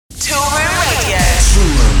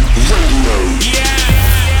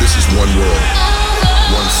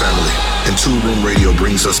family, and Toolroom Radio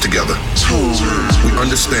brings us together. We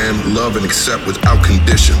understand, love, and accept without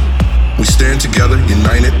condition. We stand together,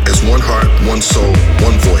 united as one heart, one soul,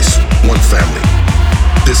 one voice, one family.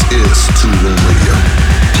 This is Toolroom Radio.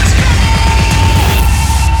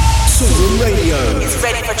 Toolroom Radio is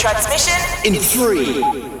ready for transmission in 3,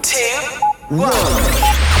 2, 1.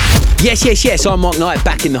 Yes, I'm Mark Knight,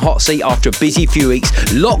 back in the hot seat after a busy few weeks,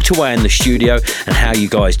 locked away in the studio. And how you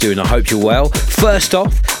guys doing? I hope you're well. First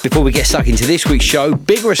off, before we get stuck into this week's show,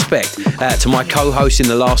 big respect to my co-hosts in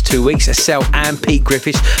the last 2 weeks, Estelle and Pete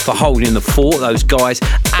Griffiths, for holding the fort. Those guys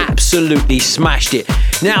absolutely smashed it.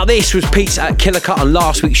 Now, this was Pete's killer cut on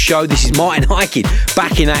last week's show. This is Martin Ikin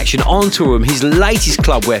back in action on Toolroom, his latest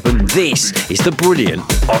club weapon. This is the brilliant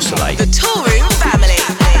Oscillate. The Toolroom family.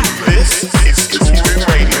 This is Toolroom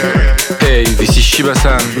Radio. Hey, this is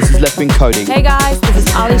Shiba-san. This is Leftwing Kody. Hey guys, this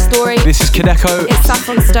is Ali Story. This is Kideko. It's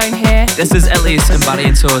Saffron Stone here. This is Elias and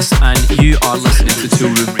Barrientos, and you are listening to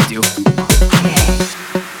Toolroom Radio.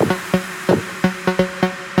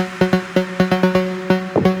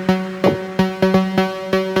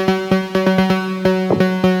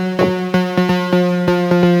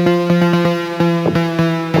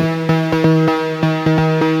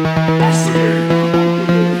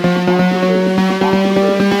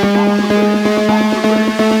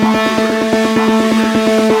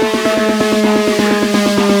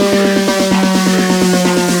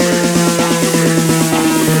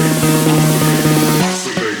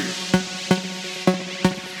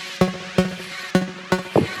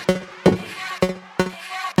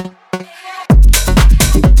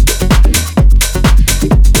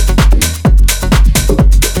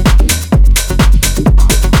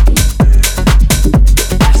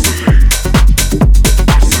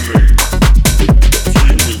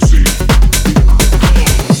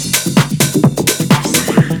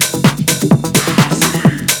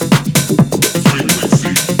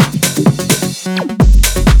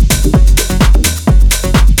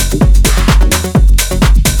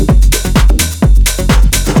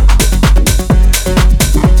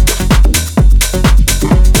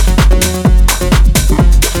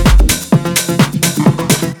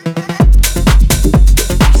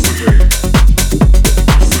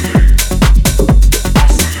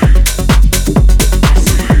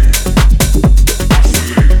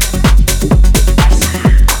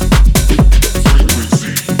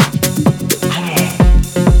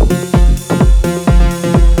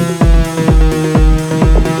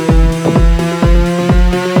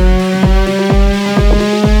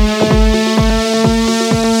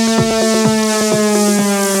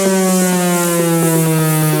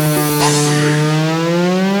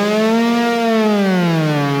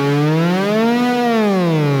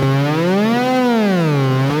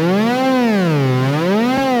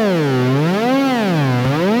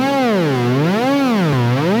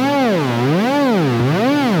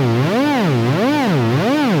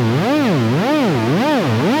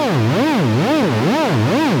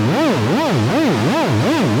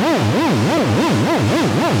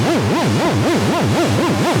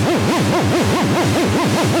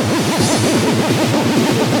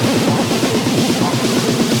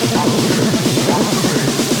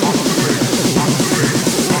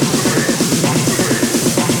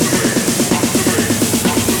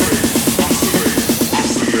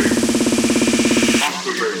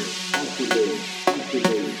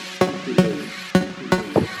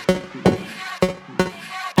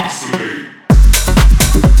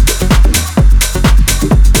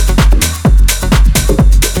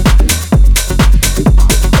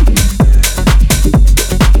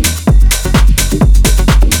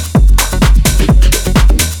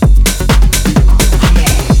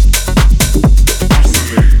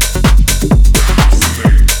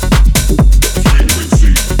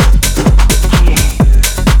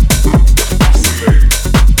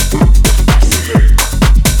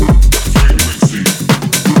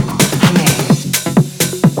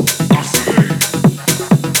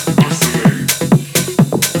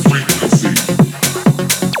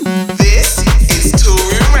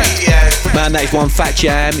 One fat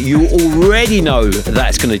jam, you already know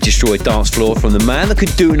that's going to destroy dance floor from the man that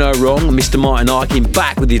could do no wrong, Mr. Martin Ikin,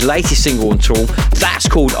 back with his latest single on Tool. That's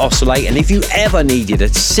called Oscillate, and if you ever needed a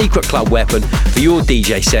secret club weapon for your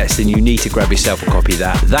DJ sets, then you need to grab yourself a copy of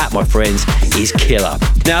that. That, my friends, is killer.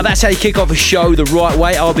 Now, that's how you kick off a show the right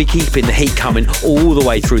way. I'll be keeping the heat coming all the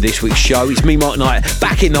way through this week's show. It's me, Mark Knight,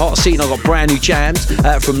 back in the hot seat, and I've got brand new jams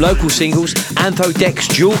from local singles, Antho, Dex,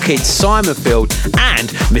 Jewel Kids, Simon Field, and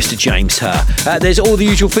Mr. James Hurr. There's all the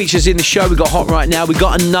usual features in the show. We got Hot Right Now. We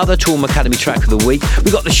got another Toolroom Academy track of the week.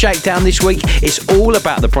 We got the Shakedown this week. It's all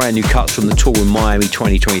about the brand new cuts from the Toolroom Miami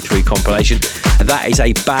 2023 compilation. And that is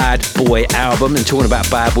a Bad Boy album. And talking about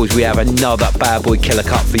bad boys, we have another Bad Boy killer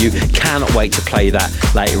cut for you. Cannot wait to play that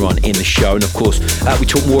later on in the show. And of course, we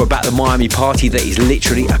talk more about the Miami party that is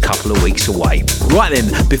literally a couple of weeks away. Right then,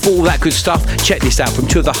 before all that good stuff, check this out from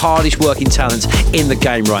two of the hardest working talents in the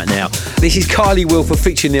game right now. This is Kylie Wilford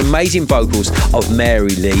featuring the amazing vocals of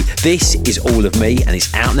Mary Leay. This is All of Me, and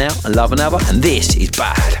it's out now, and Love Another, and this is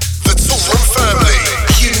Bad. The Toolroom family,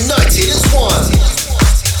 united as one.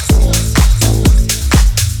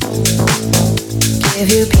 Give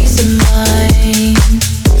you peace of mind,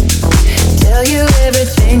 tell you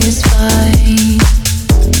everything is fine.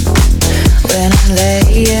 When I'm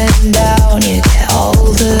laying down, you get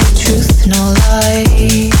all the truth, no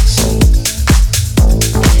lies.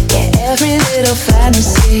 Yeah, every little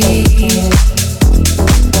fantasy,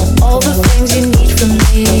 all the things you need from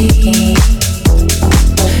me.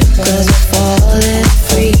 'Cause we're falling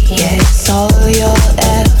free, yeah, it's all you'll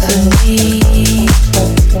ever need.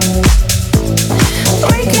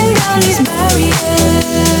 Breaking down these barriers,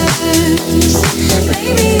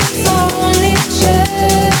 maybe it's our only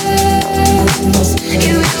chance. Give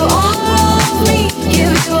you all of me,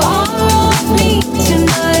 give you all of me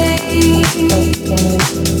tonight.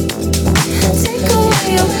 Take away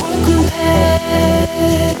your broken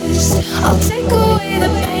past, I'll take away the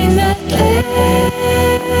pain that lasts.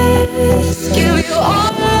 Give you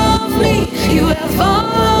all of me, you have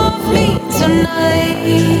all of me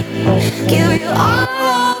tonight. Give you all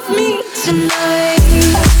of me tonight.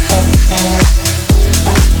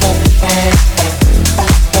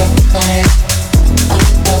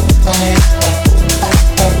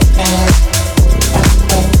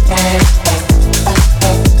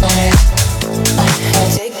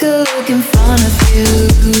 Take a look in front of you,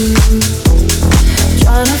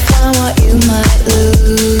 trying to find what you might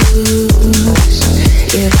lose.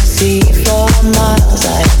 You can see for miles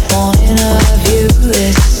at a point of view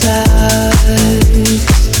is sad.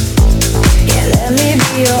 Yeah, let me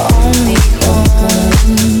be your only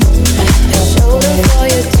one, a shoulder for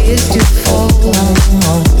your tears to fall.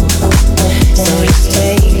 So just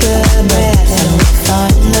take a breath and we'll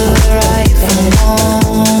find the right from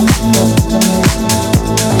wrong.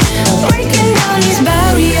 Breaking down these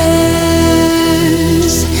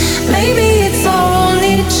barriers, maybe it's our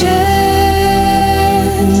only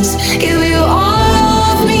chance. Give you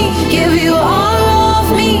all of me, give you all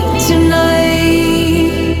of me tonight.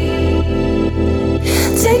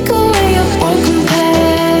 Take away your broken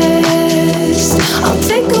past, I'll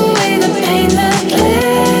take away the pain that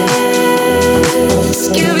lasts.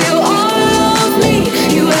 Give you all of me,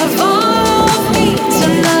 you have all of me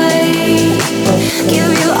tonight.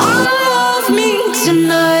 Give you all of me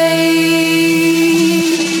tonight.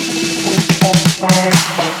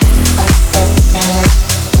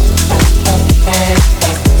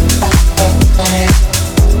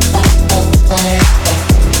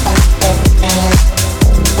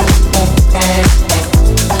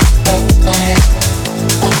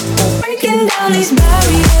 Breaking down these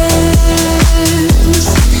barriers,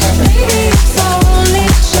 maybe it's our only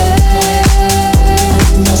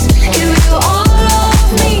chance. Give you all of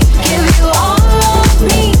me, give you all of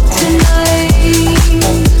me tonight.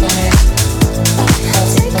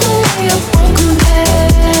 Take away your broken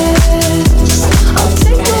past, I'll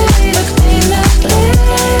take away the pain that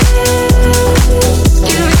lasts.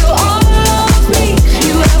 Give you all of me,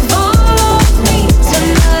 you have all of me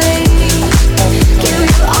tonight. Give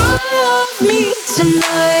you all of me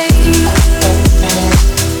tonight.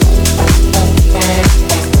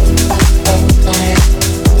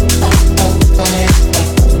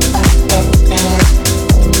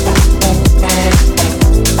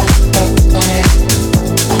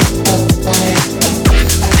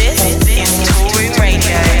 This is Toolroom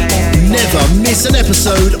Radio. Never miss an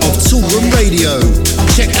episode of Toolroom Radio.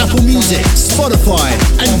 Check Apple Music, Spotify,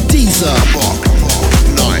 and Deezer.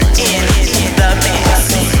 Night. In the mix.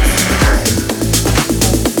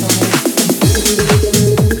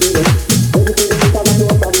 We'll be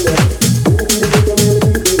right back.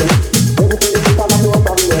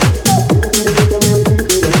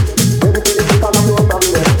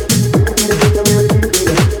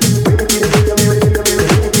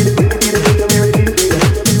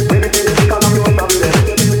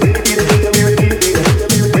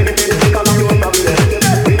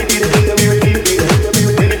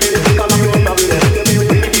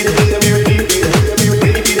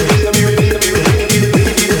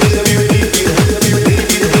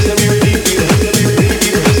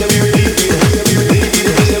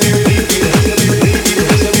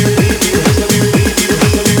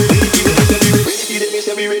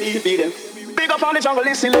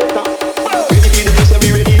 junglist selector. Ready for the mix,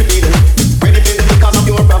 we ready for them. Ready for the because of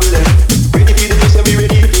your problem. Ready for the mix, we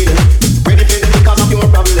ready for them. Ready for the because of your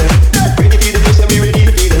problem. Ready for the mix, we ready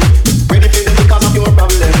for them. Ready for the because of your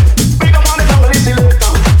problem. Pick up on the junglist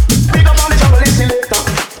selector. Pick up on the junglist selector.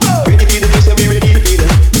 Ready for the mix, we ready for them.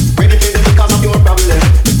 Ready for the because of your problem.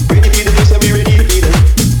 Ready for the mix, we ready for them.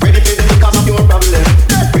 Ready for the because of your problem.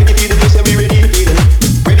 Ready for the mix, we ready for them.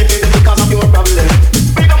 Ready for the because of your problem.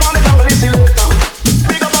 Pick up on the junglist selector.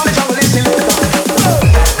 Pick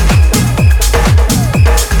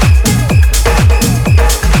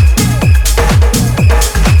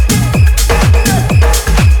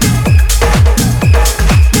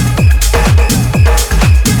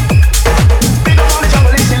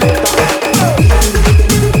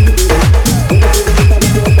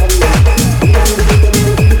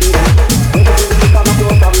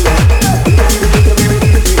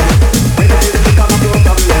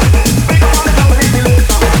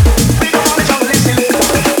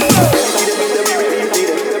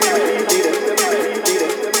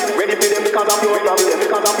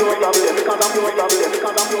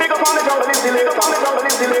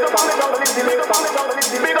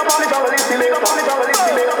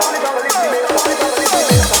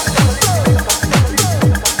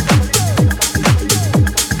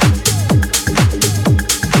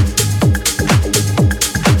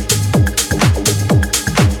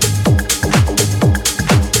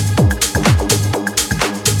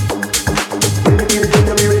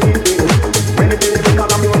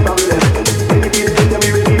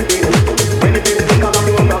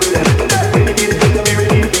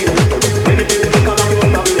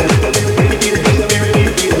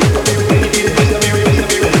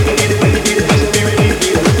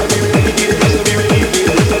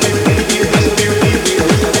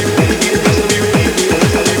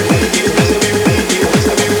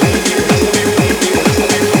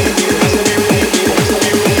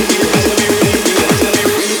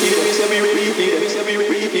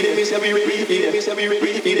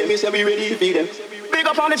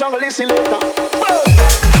up on the junglist selector.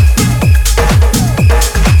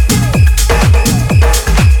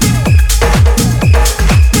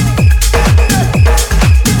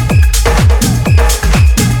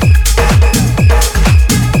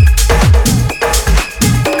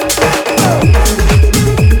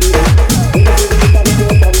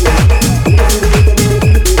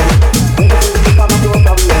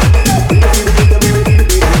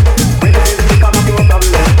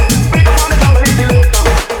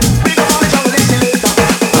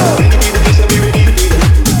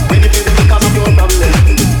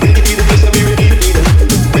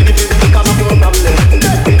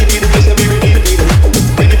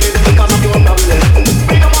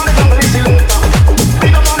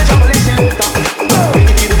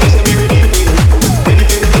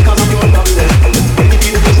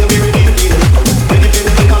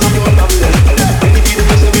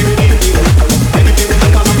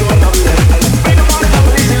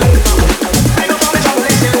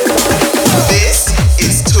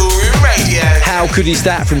 Good is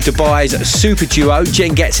that from Dubai's super duo,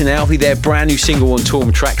 Jenn, Getz and Alfie, their brand new single on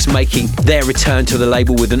Toolroom Trax, making their return to the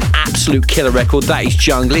label with an absolute killer record. That is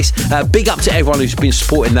Junglist. Big up to everyone who's been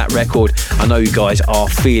supporting that record. I know you guys are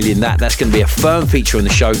feeling that. That's going to be a firm feature on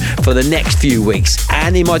the show for the next few weeks.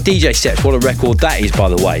 And in my DJ sets, what a record that is, by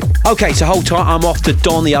the way. Okay, so hold tight. I'm off to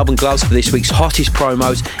don the oven gloves for this week's hottest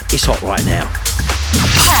promos. It's hot right now.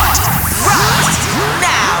 Hot right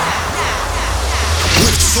now.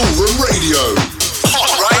 With Toolroom Radio.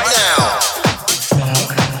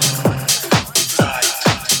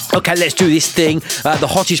 Okay, let's do this thing. The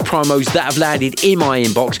hottest promos that have landed in my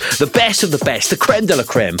inbox. The best of the best, the creme de la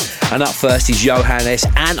creme. And up first is Johan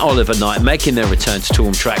and Oliver Knight making their return to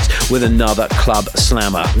Toolroom Trax with another club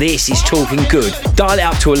slammer. This is Talking Good. Dial it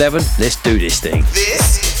up to 11. Let's do this thing.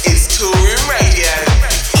 This is Toolroom Radio.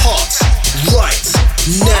 Hot right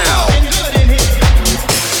now.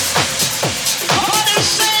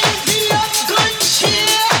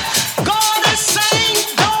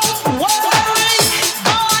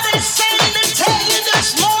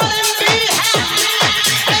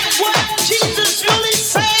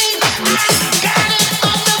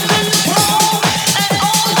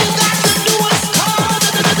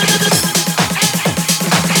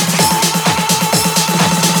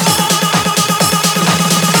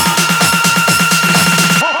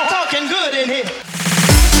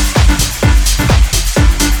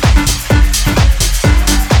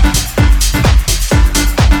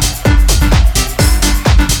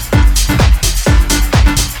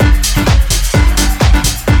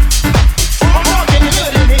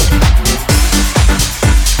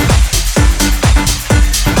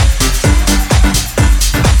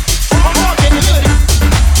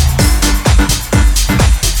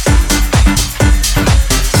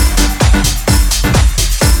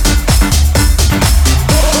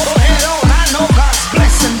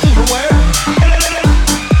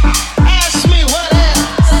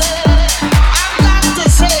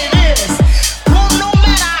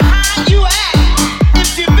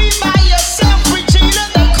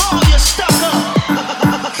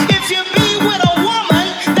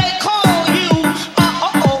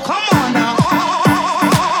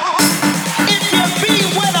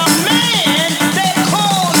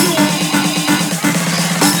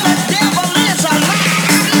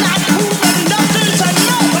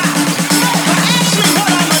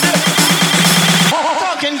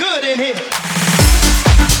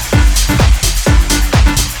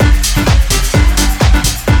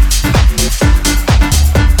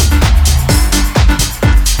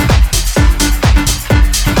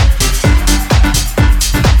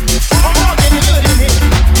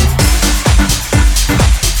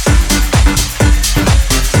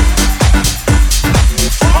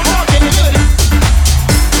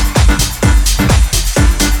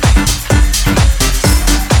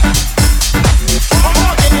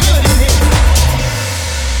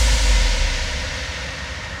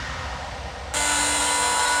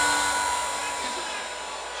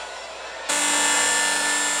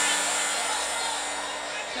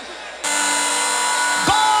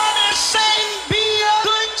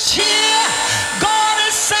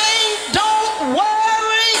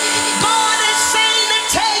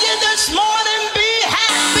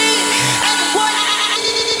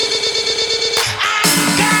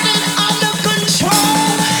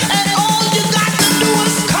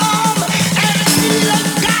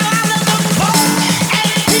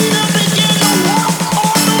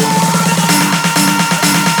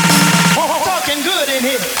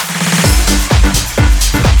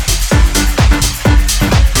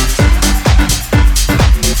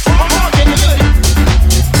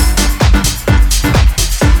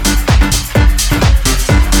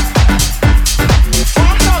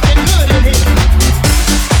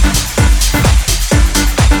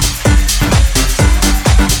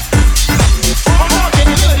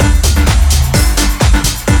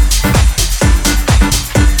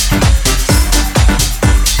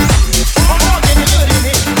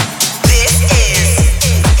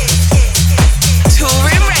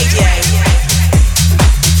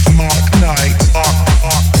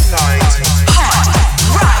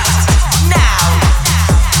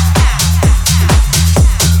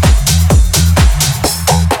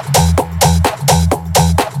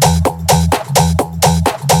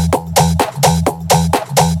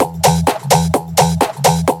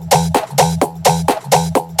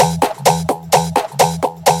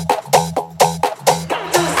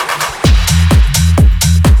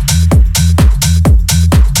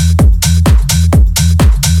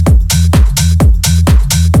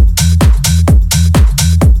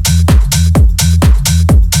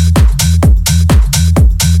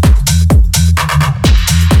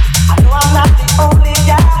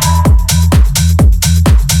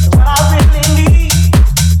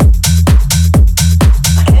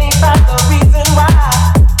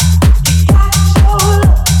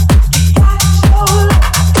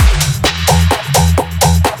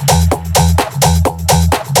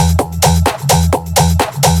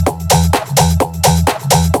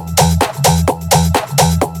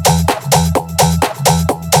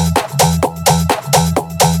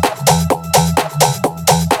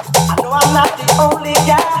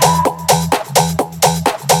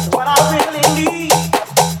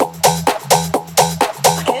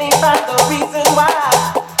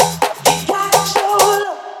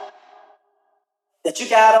 you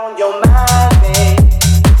got on your mind, babe.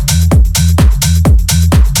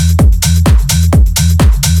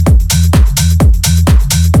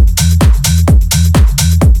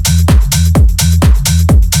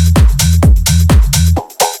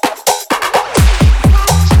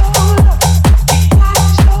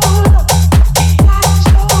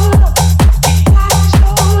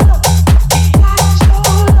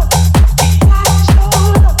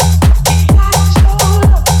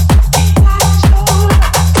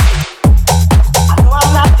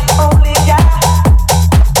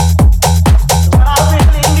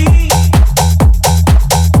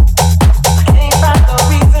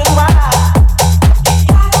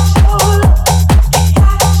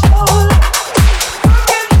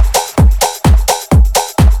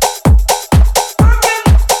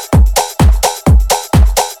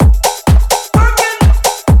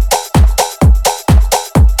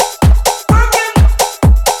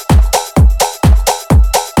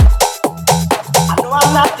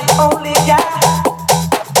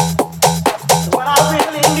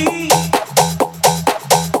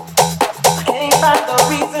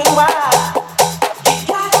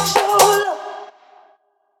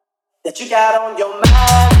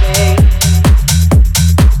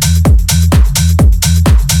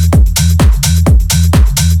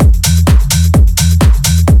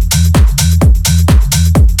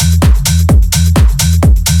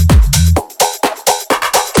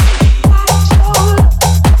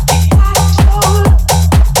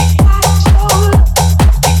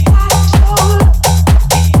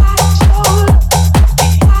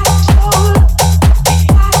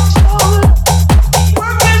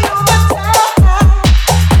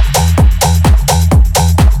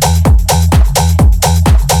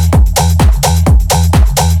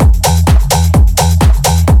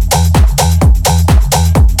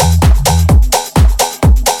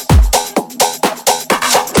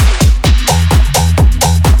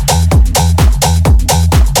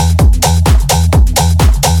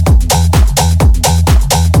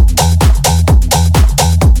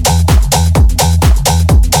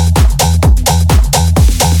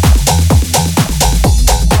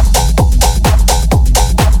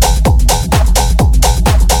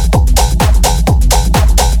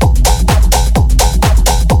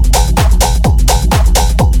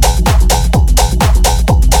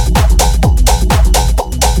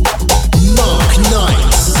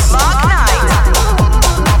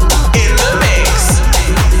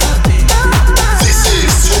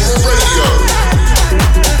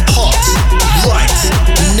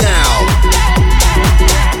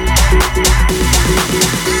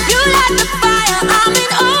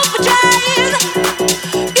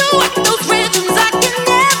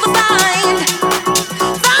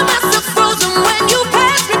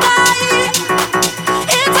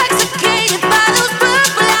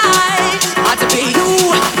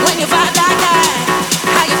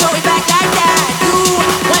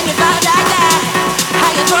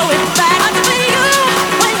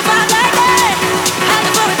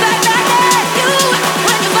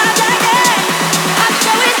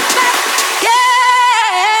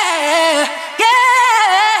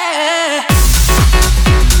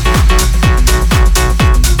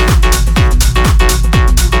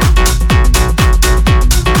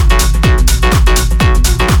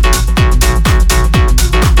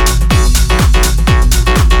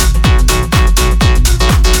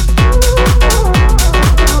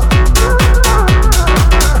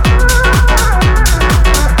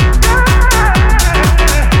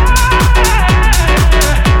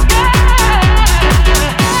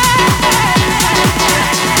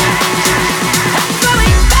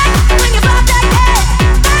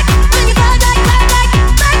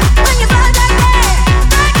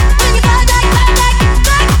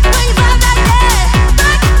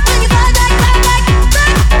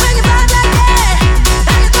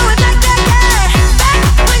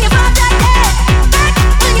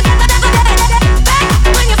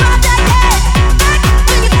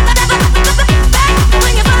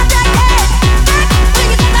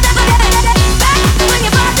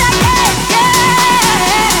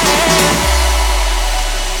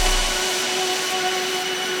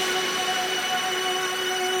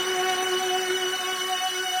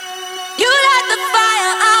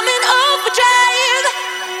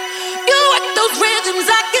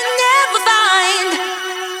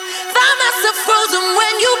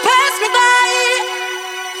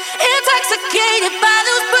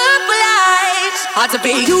 Hard to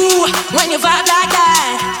be you when you vibe like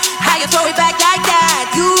that. How you throw it back like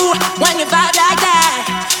that. You when you vibe like that.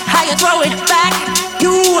 How you throw it back.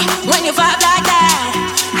 You when you vibe like that.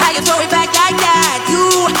 How you throw it back like that.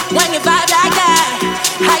 You when you vibe like that.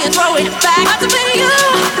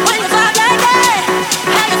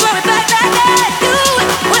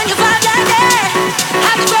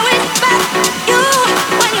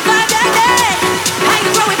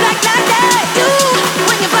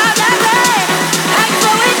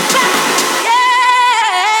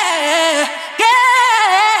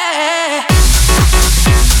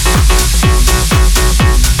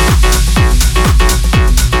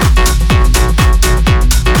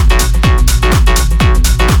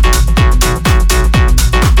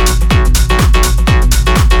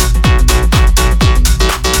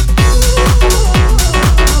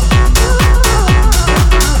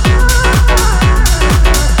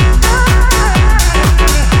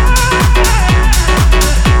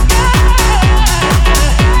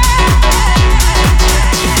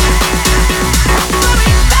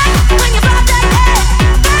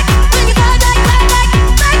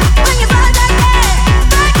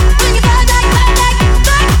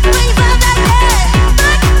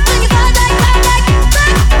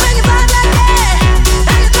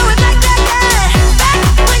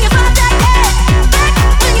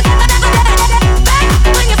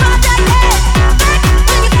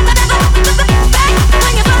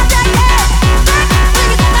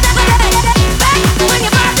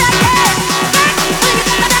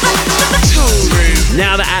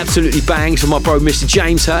 absolutely bangs from my bro Mr.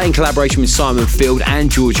 James Hurr in collaboration with Simon Field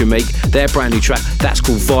and Georgia Meek. Their brand new track, that's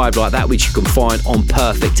called Vibe Like That, which you can find on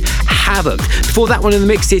Perfect Havoc. Before that one in the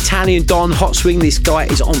mix, the Italian Don Hotswing. This guy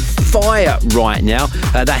is on fire right now.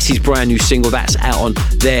 That's his brand new single. That's out on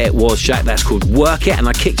There Was Jack. That's called Work It. And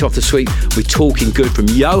I kicked off the suite with Talking Good from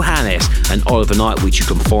Johan and Oliver Knight, which you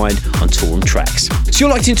can find on Toolroom Tracks. So you're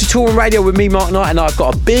locked into Toolroom Radio with me, Mark Knight, and I've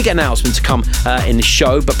got a big announcement to come in the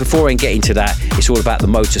show. But before I get into that, it's all about the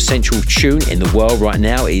most essential tune in the world right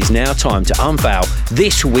now. It is now time to unveil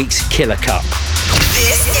this week's Killer Cut.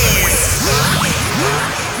 This is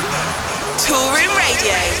Toolroom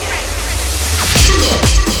Radio.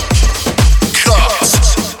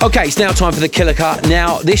 Okay, it's now time for the Killer Cut.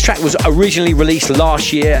 Now, this track was originally released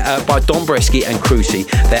last year by Dombresky and Crusy,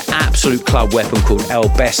 their absolute club weapon called El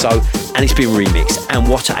Beso, and it's been remixed. And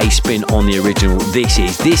what a spin on the original this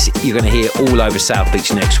is. This you're going to hear all over South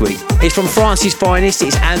Beach next week. It's from France's finest,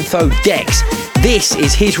 it's Antho Getz. This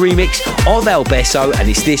is his remix of El Beso, and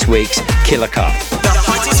it's this week's Killer Cut. The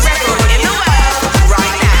hottest record in the world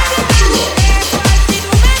right now.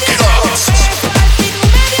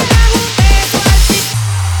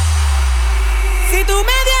 Si tú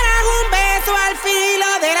me dieras un beso al filo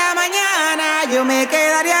de la mañana, yo me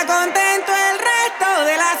quedaría contento el resto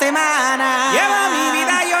de la semana. Llevo mi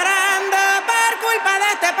vida llorando por culpa de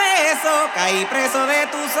este peso. Caí preso de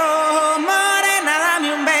tus ojos, morena,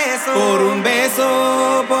 dame un beso. Por un beso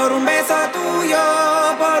tuyo,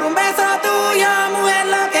 por un beso tuyo, mujer,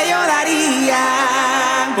 lo que yo daría.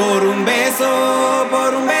 Por un beso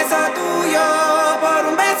tuyo, por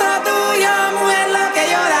un beso tuyo, mujer, lo que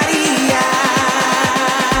yo daría.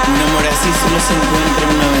 Un amor así solo se encuentra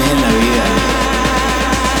una vez en la vida.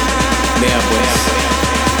 Vea pues,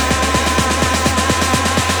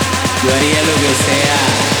 yo haría lo que sea.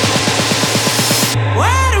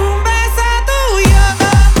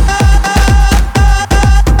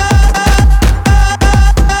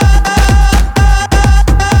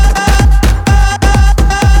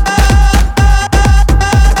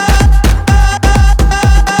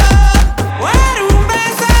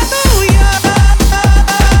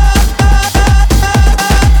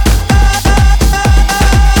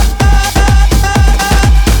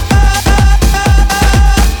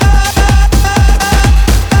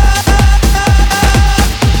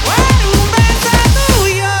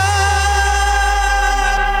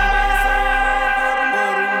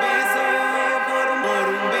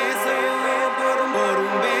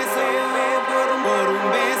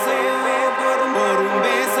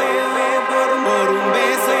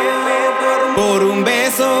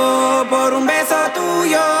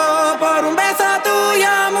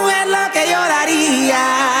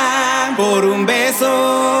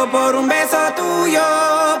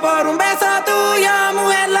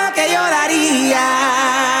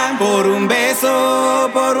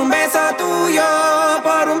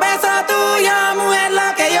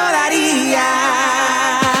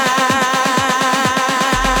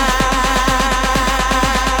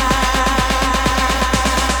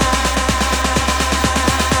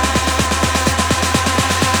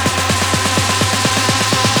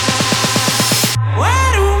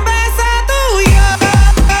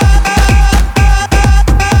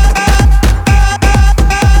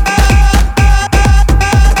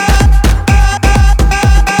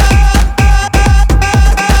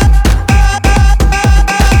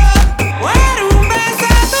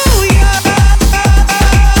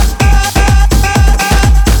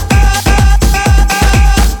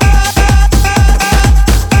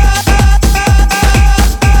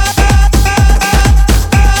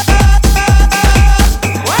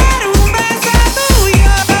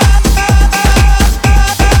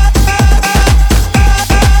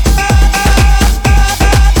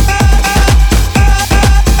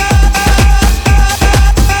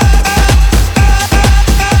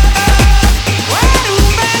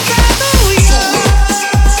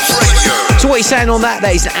 saying on that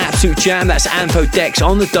is an absolute jam. That's Antho Dex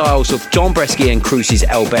on the dials of Dombresky and Crusy's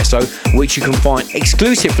El Beso, which you can find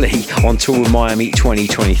exclusively on Toolroom Miami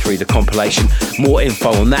 2023, the compilation. More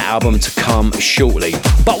info on that album to come shortly.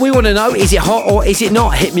 But we want to know, is it hot or is it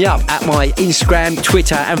not? Hit me up at my Instagram,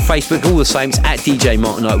 Twitter and Facebook, all the same. It's at DJ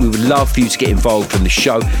Mark Knight. We would love for you to get involved in the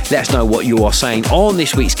show. Let us know what you are saying on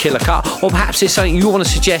this week's Killer Cut, or perhaps there's something you want to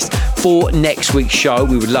suggest for next week's show.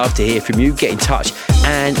 We would love to hear from you. Get in touch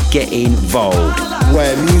and get involved.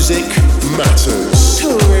 Where music matters.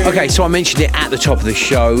 Okay, so I mentioned it at the top of the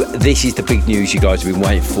show. This is the big news you guys have been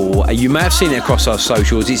waiting for. You may have seen it across our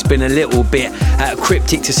socials. It's been a little bit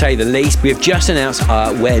cryptic to say the least. We have just announced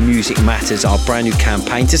Where Music Matters, our brand new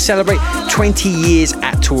campaign to celebrate 20 years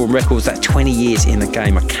at Toolroom Records. That's 20 years in the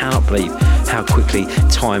game. I cannot believe how quickly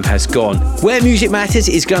time has gone. Where Music Matters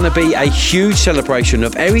is going to be a huge celebration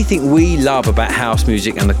of everything we love about house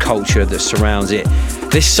music and the culture that surrounds it.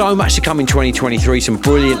 There's so much to come in 2023, some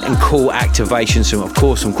brilliant and cool activations, some, of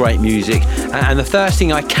course, some great music. And the first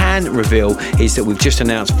thing I can reveal is that we've just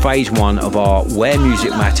announced phase 1 of our Where Music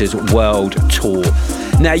Matters World Tour.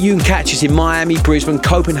 Now, you can catch us in Miami, Brisbane,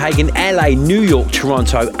 Copenhagen, LA, New York,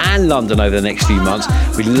 Toronto and London over the next few months,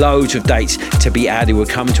 with loads of dates to be added. We're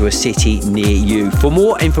coming to a city near you. For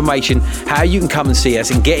more information, how you can come and see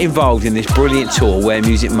us and get involved in this brilliant tour, Where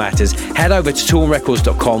Music Matters, head over to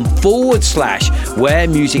toolroomrecords.com/Where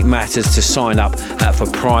Music Matters to sign up for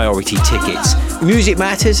priority tickets. Music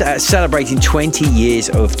Matters, celebrating 20 years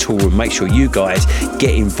of Toolroom. Make sure you guys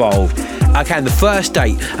get involved. Okay, and the first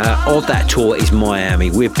date of that tour is Miami.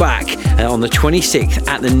 We're back on the 26th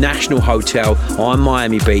at the National Hotel on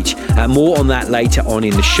Miami Beach. More on that later on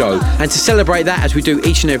in the show. And to celebrate that, as we do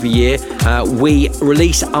each and every year, we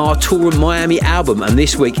release our Toolroom Miami album. And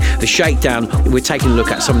this week, the Shakedown, we're taking a look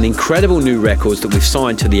at some of the incredible new records that we've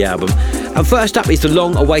signed to the album. And first up is the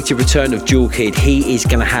long-awaited return of Jewel Kid. He is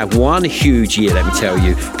going to have one huge year, let me tell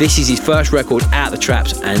you. This is his first record out the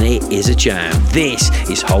traps, and it is a jam. This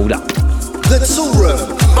is Hold Up. The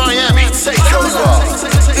Toolroom Miami Takeover.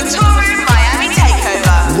 The Toolroom Miami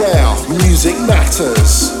Takeover. Where music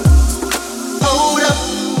matters. Hold up,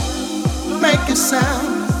 make it sound.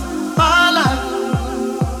 My life,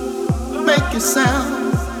 make it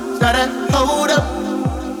sound. Try that. Hold up,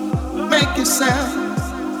 make it sound.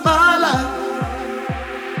 My life,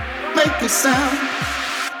 make it sound.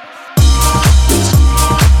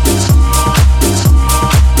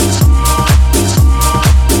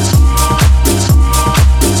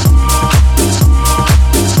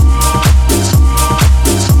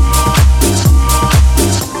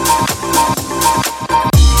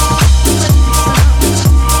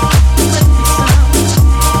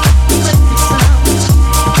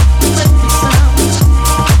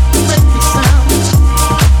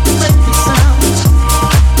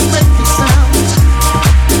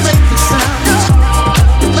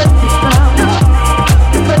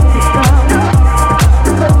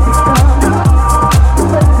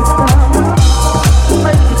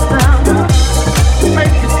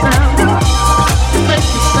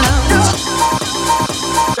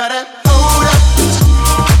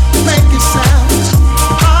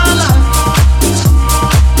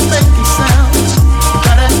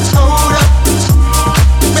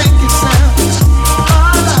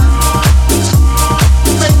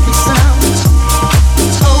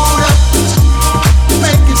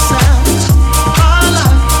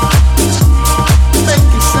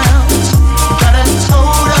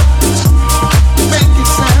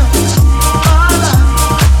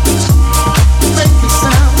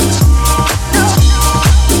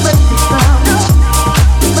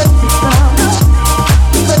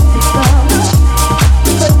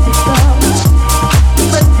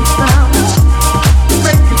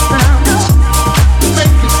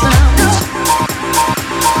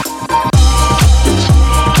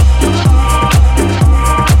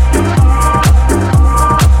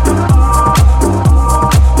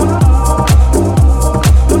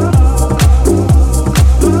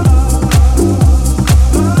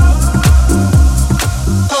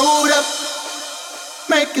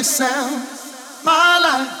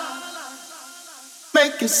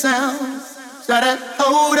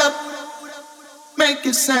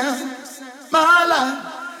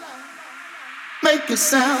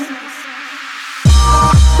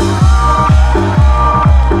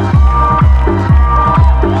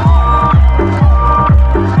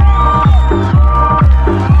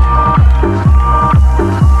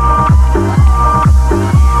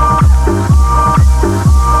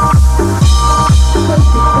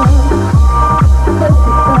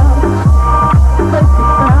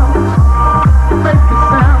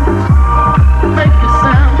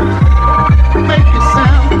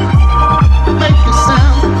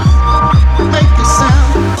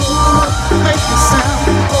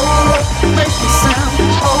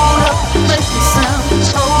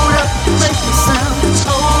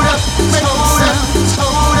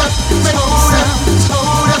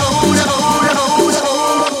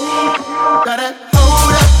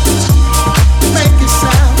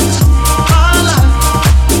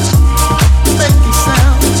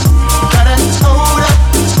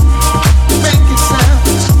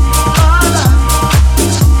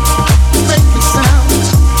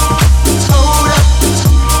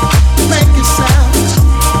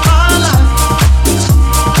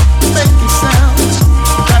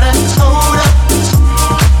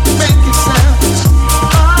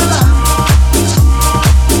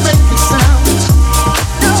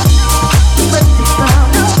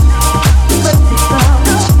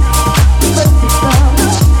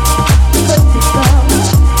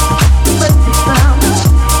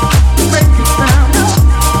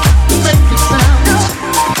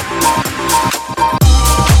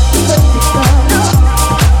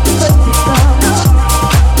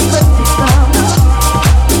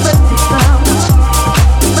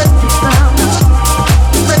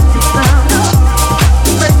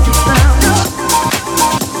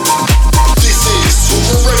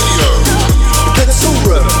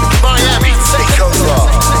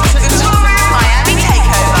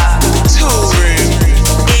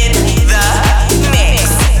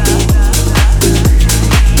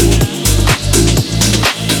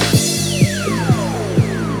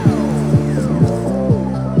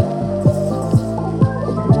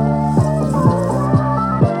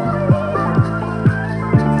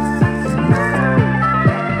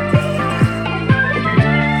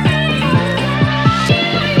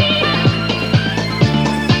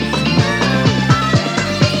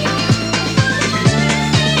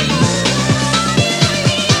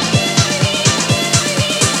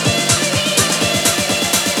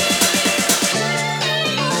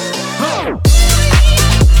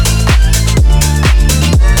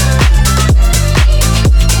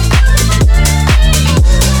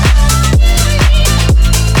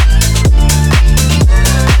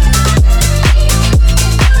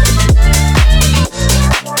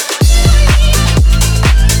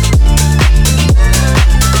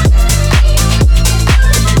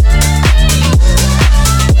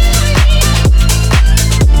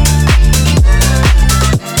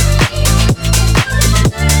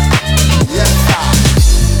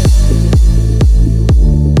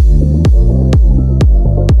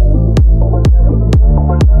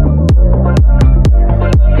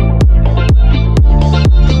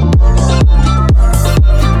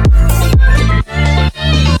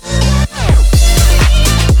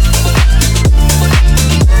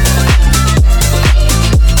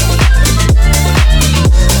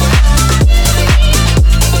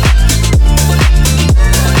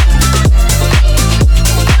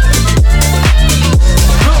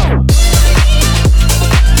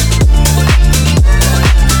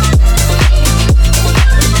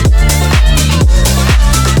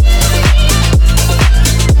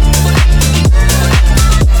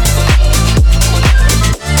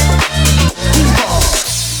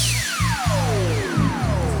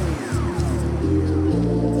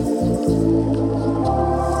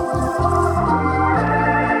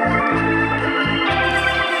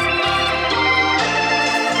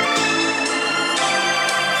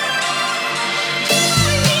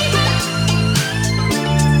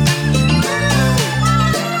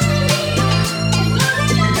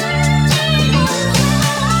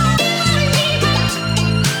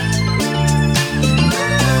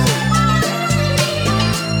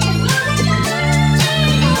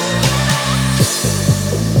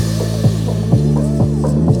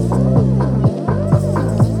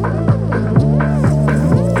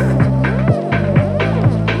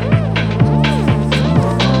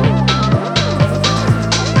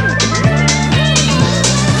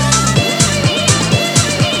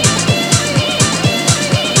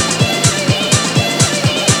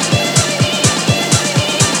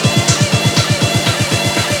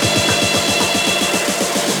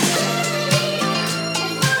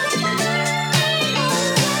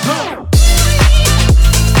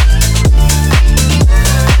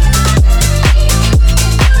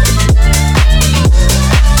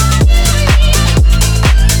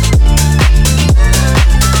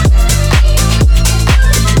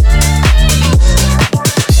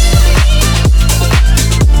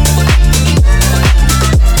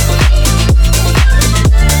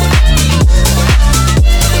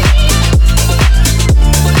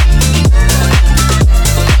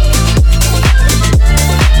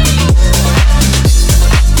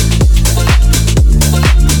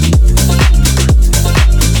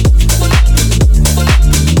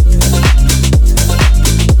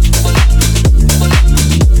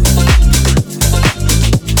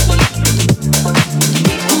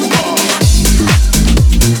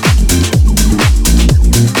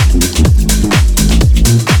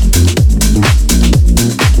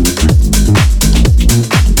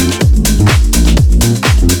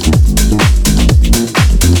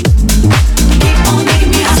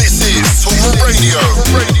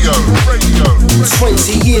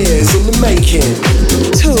 years in the making.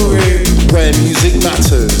 Toolroom. Where music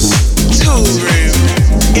matters. Toolroom.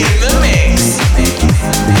 In the mix.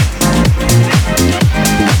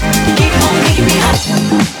 Keep on making me hot.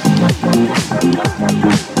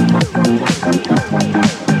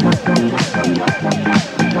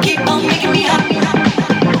 Keep on making me hot.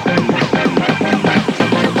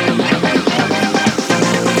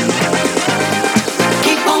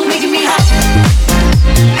 Keep on making me hot. Making me hot. Keep on making me hot.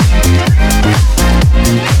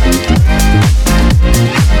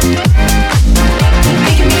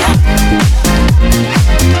 Making me hot.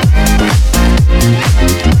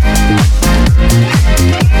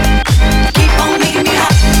 Keep on making me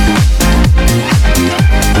hot. Keep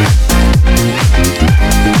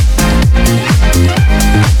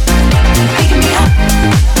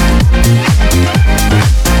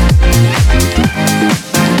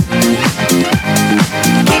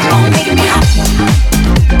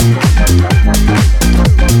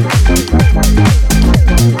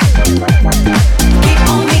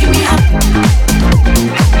on making me hot.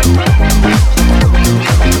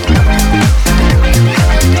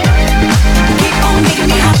 Keep on making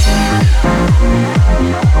me hot.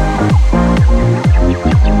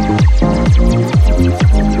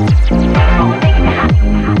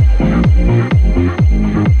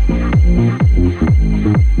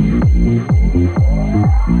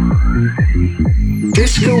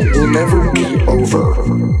 Disco will never be over.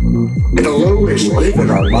 It'll always live in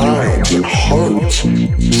our minds and hearts.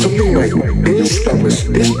 Something like this that was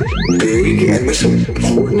this big and this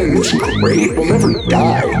important and this great will never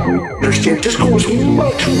die. Understand? Disco was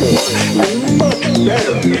much more and much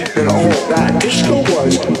better than all that. Disco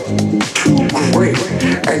was too great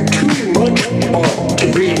and too much fun to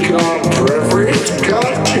be gone forever. It's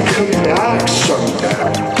got to come back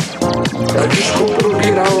someday. I just hope it'll be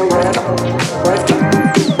in our lifetime.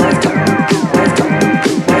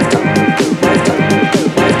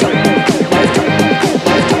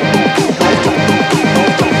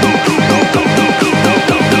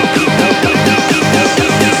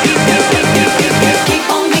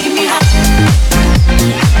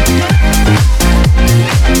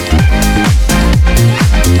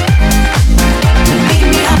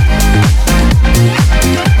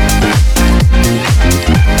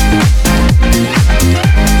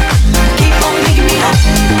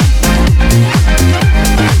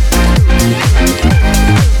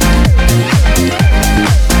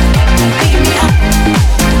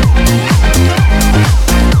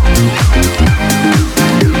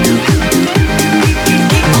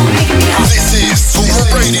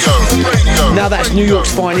 Now that's New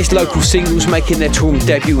York's finest local singles making their Toolroom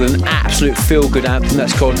debut with an absolute feel-good anthem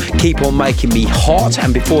that's called Keep On Making Me Hot,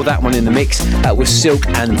 and before that one in the mix was Silque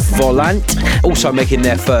and Volante, also making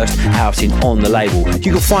their first outing on the label.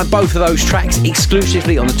 You can find both of those tracks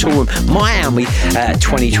exclusively on the Toolroom Miami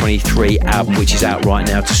 2023 album, which is out right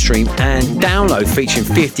now to stream and download, featuring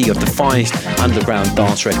 50 of the finest underground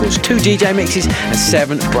dance records, 2 DJ mixes and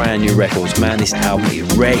 7 brand new records. Man, this album is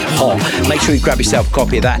red hot. Make sure you grab yourself a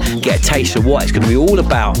copy of that, get a taste of what it's going to be all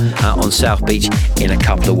about on South Beach in a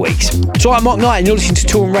couple of weeks. So I'm Mark Knight and you're listening to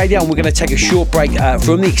Toolroom Radio, and we're going to take a short break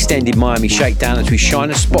from the extended Miami Shakedown as we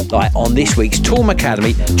shine a spotlight on this week's Toolroom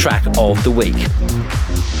Academy Track of the Week.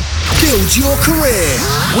 Build your career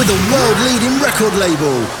with a world-leading record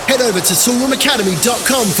label. Head over to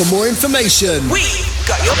toolroomacademy.com for more information. We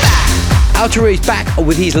got your back. Altere is back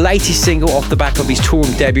with his latest single off the back of his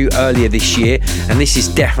Toolroom debut earlier this year, and this is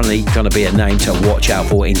definitely going to be a name to watch out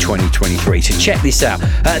for in 2023. So check this out.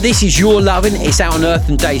 This is Your Lovin'. It's out on Earth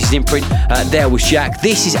and Daisies imprint. There was Jack.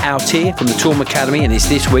 This is Altere from the Toolroom Academy, and it's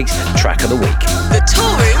this week's Track of the Week. The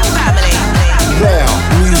Toolroom family. Where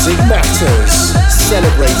music matters.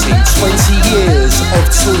 Celebrating 20 years of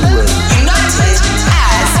Toolroom. United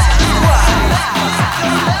as one.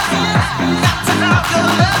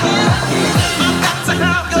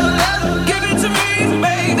 Give it to me,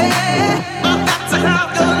 baby.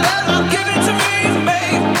 Give it to me,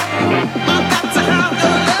 baby.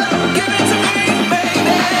 Give it to me, baby.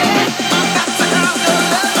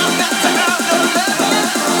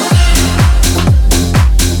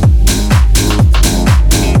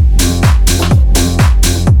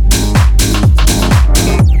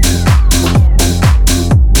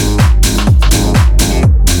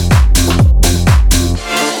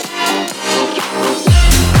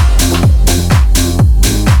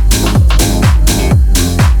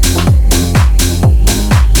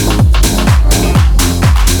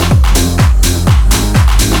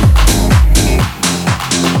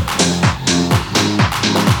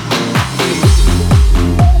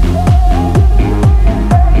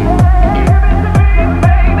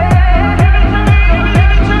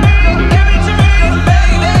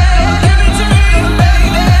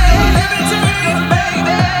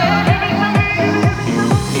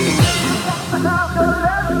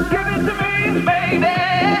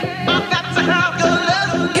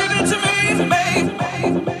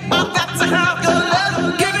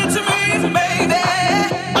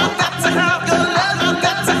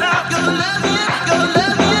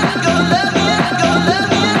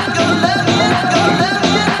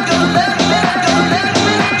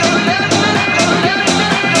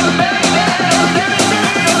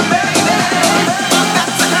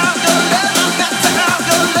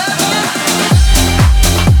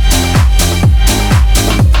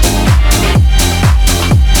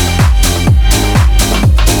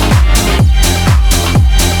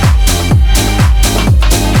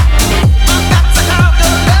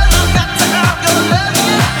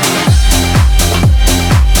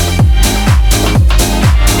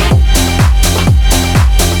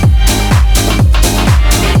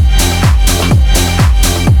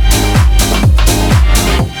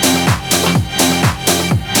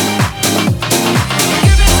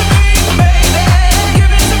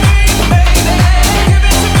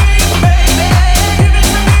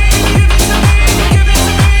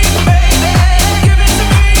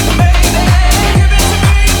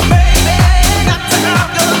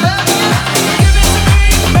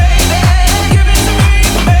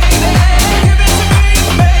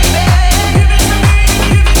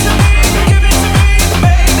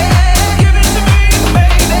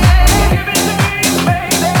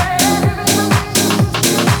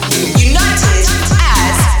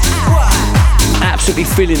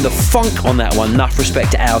 the funk on that one. Enough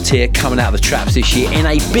respect to Altere coming out of the traps this year in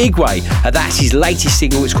a big way. That's his latest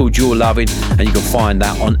single. It's called You're Lovin', and you can find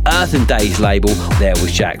that on Earth and Days label. There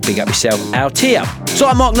was Jack. Big up yourself, Altere. So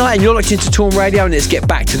I'm Mark Knight, and you're listening to Toolroom Radio, and let's get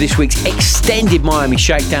back to this week's extended Miami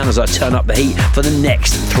Shakedown as I turn up the heat for the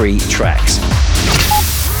next 3 tracks.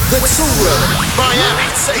 The Toolroom Miami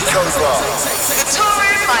Takeover. The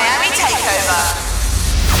Toolroom Miami Takeover.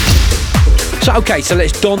 So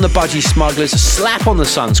let's don the budgie smugglers, slap on the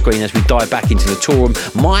sunscreen as we dive back into the Toolroom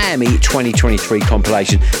Miami 2023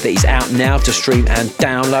 compilation that is out now to stream and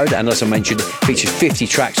download. And as I mentioned, it features 50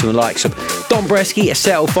 tracks from the likes of Dombresky,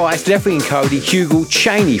 Acetylfife, Leftwing and Kody, Hugel,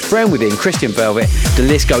 Cheney, Friend Within, Christian Velvet. The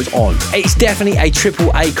list goes on. It's definitely a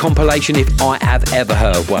AAA compilation if I have ever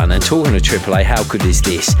heard one. And talking of AAA, how good is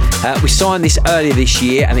this? We signed this earlier this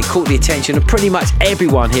year and it caught the attention of pretty much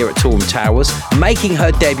everyone here at Toolroom Towers, making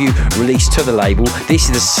her debut release to the label. This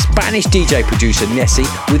is the Spanish DJ producer Nessie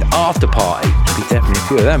with After Party. There'll be definitely a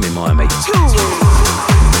few of them in Miami.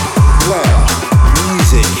 Where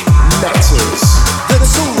music matters. The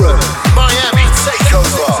Toolroom Miami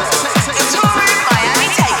Takeover. The Toolroom Miami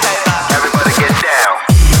Takeover. Everybody get down.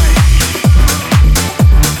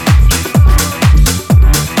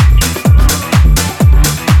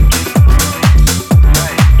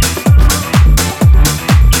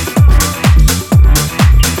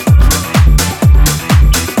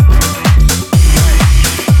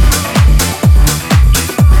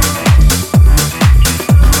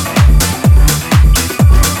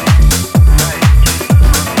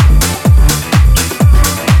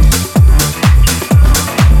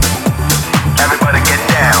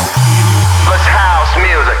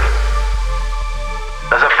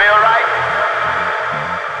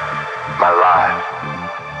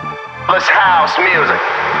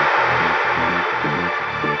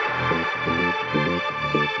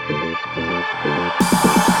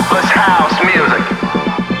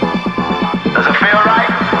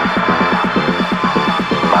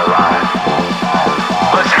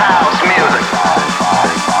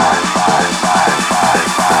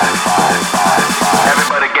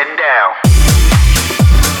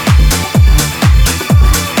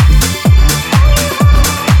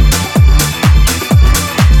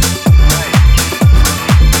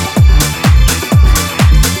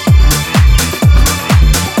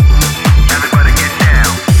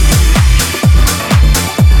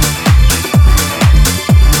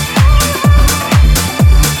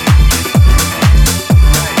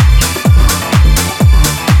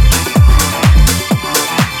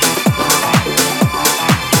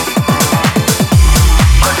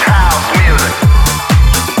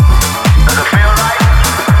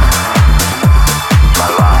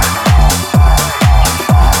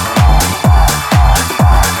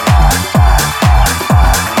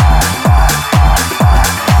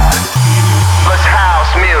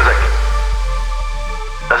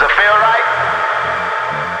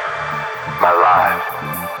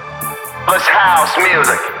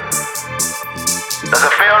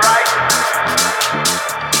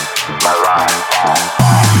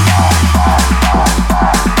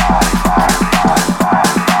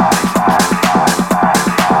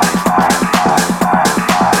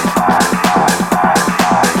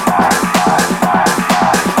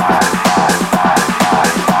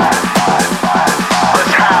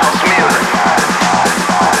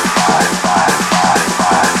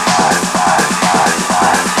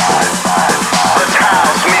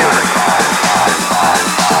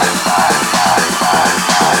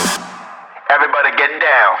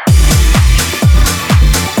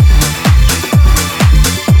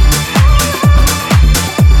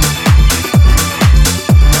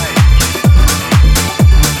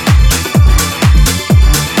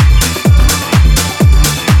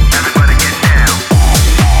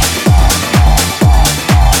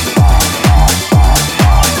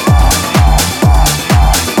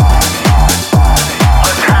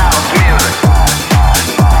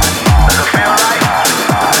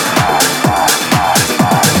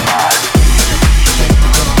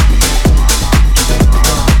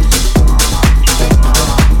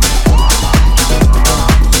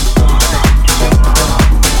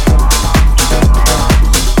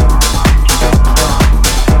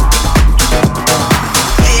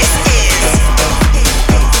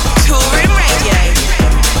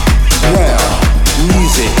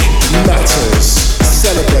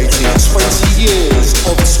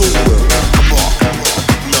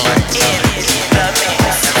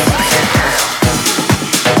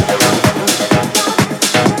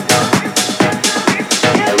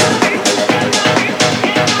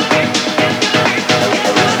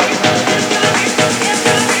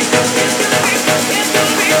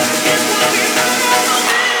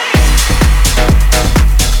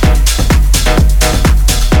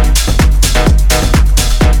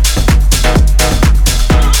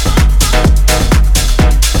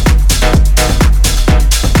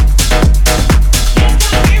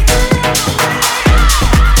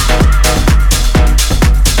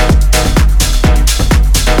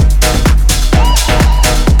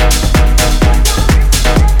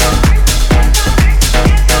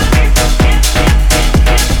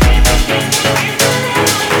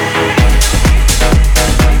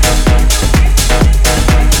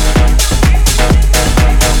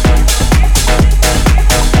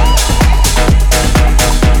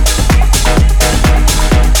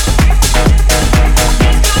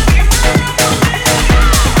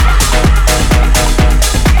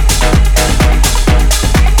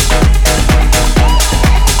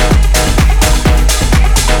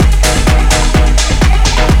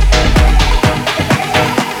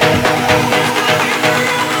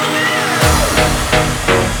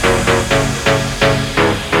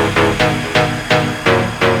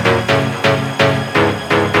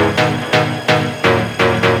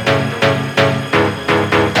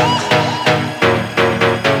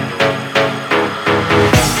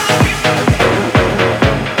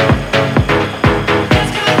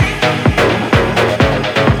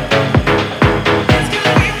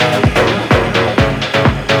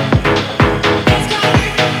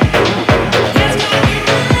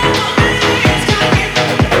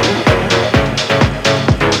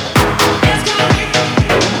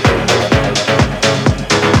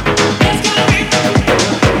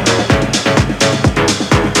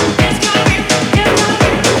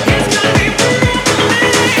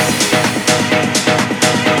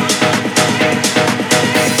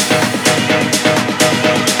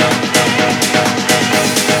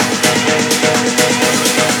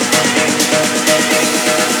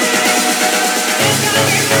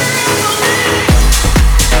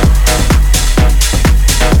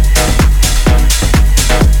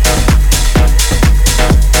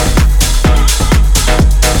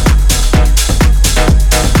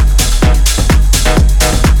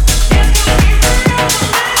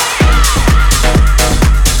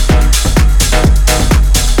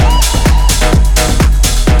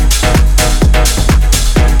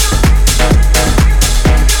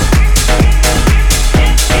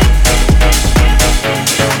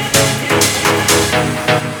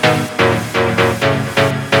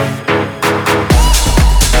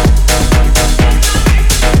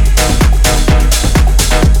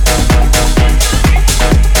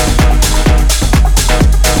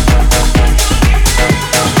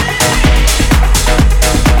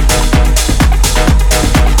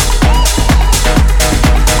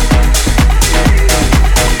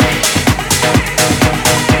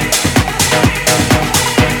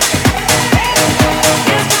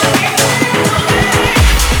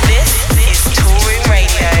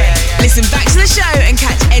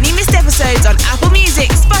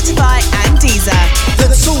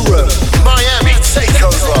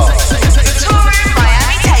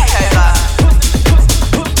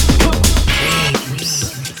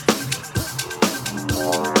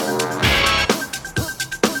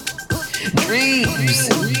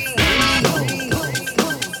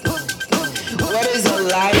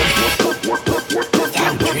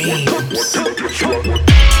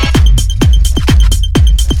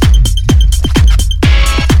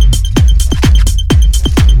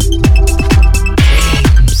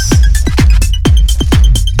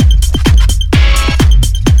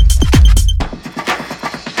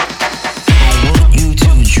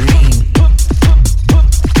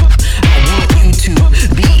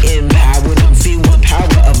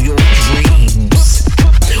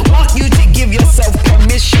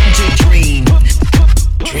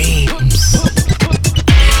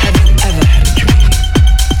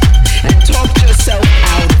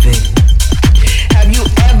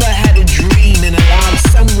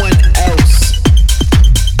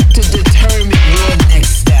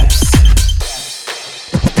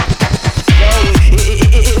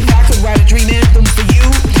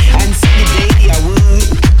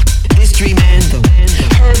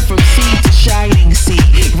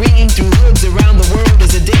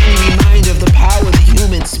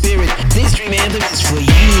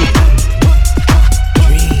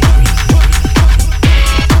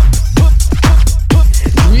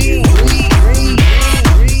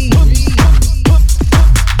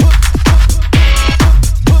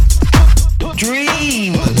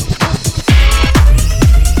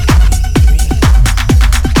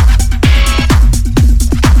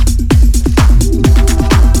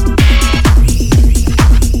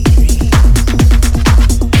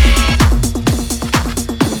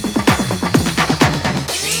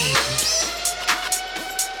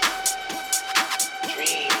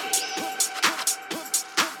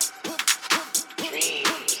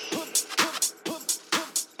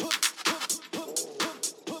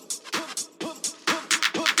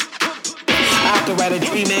 I could write a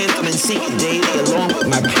dream anthem and sing it daily along with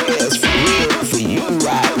my prayers, for real, for you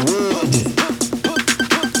I would.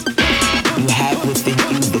 You have within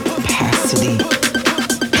you the capacity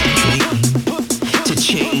to dream, to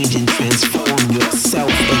change and transform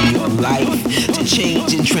yourself and your life, to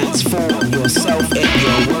change and transform yourself and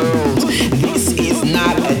your world. This is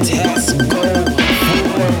not a test, go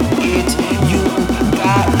for it, you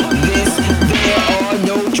got this. There are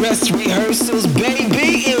no dress rehearsals,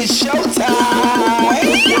 baby, it's showtime.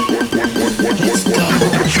 Let's go.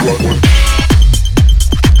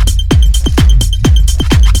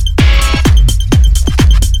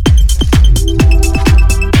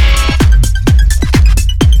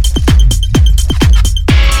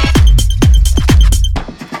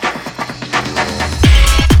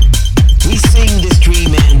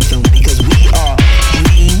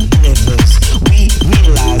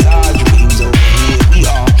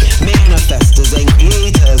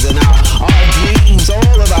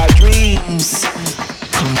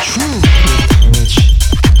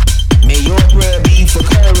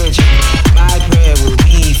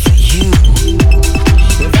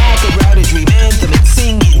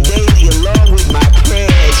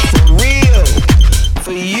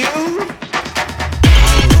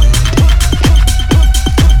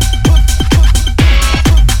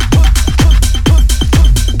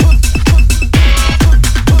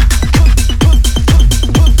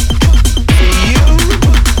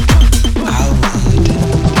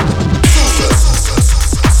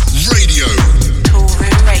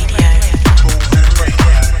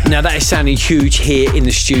 Sounding huge here in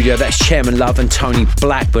the studio. That's Chairman Love and Tony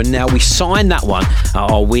Blackburn. Now we signed that one at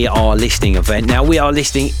our We Are Listening event. Now We Are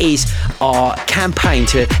Listening is our campaign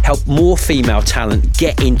to help more female talent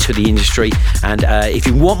get into the industry, and if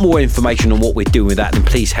you want more information on what we're doing with that, then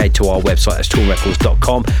please head to our website, that's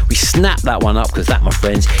toolrecords.com. We snapped that one up because that, my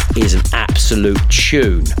friends, is an absolute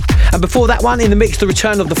tune. And before that one, in the mix, the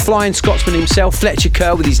return of the Flying Scotsman himself, Fletcher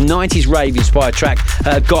Kerr, with his 90s rave inspired track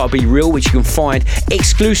Gotta Be Real, which you can find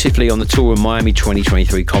exclusively on the Toolroom Miami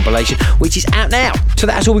 2023 compilation, which is out now. So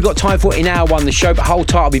that's all we've got time for in hour one of the show, but hold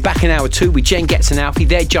tight, I'll be back in hour two with Jenn, Getz and Alfie.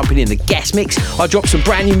 They're jumping in the guest mix. I'll drop some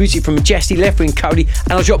brand new music from Majestic, Leftwing, Kody,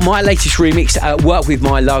 and I'll drop my latest remix, Work With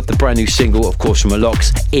My Love, the brand new single, of course, from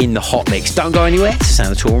Alok's in the hot mix. Don't go anywhere, it's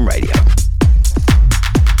Sound of Toolroom Radio.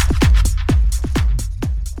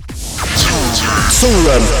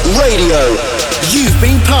 Toolroom Radio. You've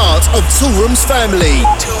been part of Toolroom's family.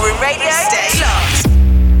 Toolroom Radio, stay locked.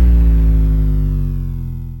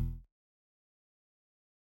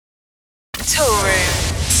 Toolroom.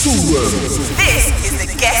 This is the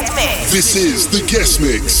guest mix. This is the guest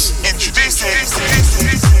mix. Introducing.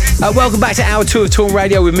 Welcome back to hour two of Toolroom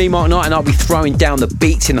Radio with me, Mark Knight, and I'll be throwing down the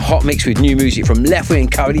beats in the hot mix with new music from Leftwing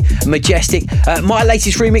and Kody, Majestic. My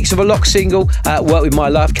latest remix of a Alok single, Work With My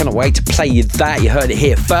Love. Cannot wait to play you that. You heard it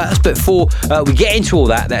here first. But before we get into all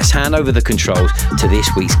that, let's hand over the controls to this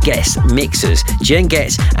week's guest mixers, Jenn,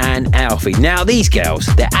 Getz and Alfie. Now, these girls,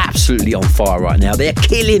 they're absolutely on fire right now. They're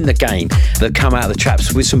killing the game. They've come out of the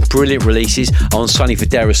traps with some brilliant releases on Sonny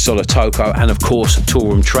Fodera's Solotoko and, of course,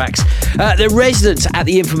 Toolroom tracks. They're residents at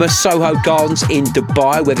the infamous Soho Gardens in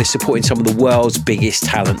Dubai, where they're supporting some of the world's biggest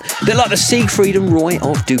talent. They're like the Siegfried and Roy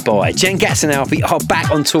of Dubai. Jenn, Getz and Alfie are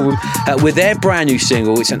back on Toolroom with their brand new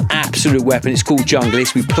single. It's an absolute weapon. It's called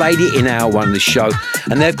Junglist. We played it in hour one of the show,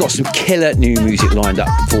 and they've got some killer new music lined up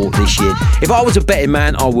for this year. If I was a betting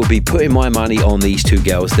man, I would be putting my money on these two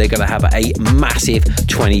girls. They're going to have a massive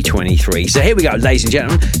 2023. So here we go, ladies and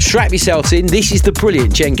gentlemen. Strap yourselves in. This is the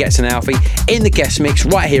brilliant Jenn, Getz and Alfie in the guest mix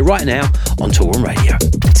right here, right now on Toolroom Radio.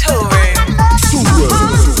 Toolroom.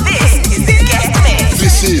 This is the guest mix.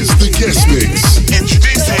 This is the guest mix.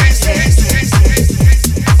 Introducing.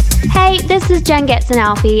 Hey, this is Jenn, Getz and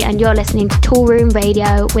Alfie, and you're listening to Toolroom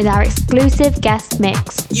Radio with our exclusive guest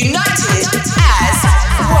mix. United as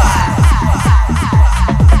one.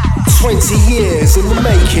 20 years in the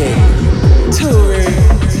making.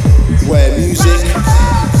 Toolroom, where music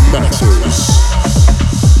matters.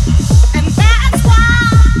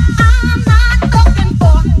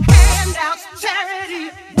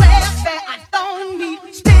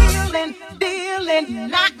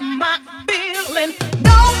 Not my feeling,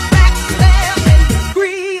 no backstabbing,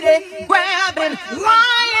 greedy, grabbing,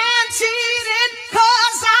 lying, cheating,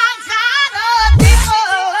 'cause I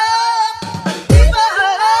got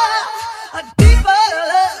a deeper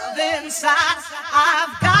love inside.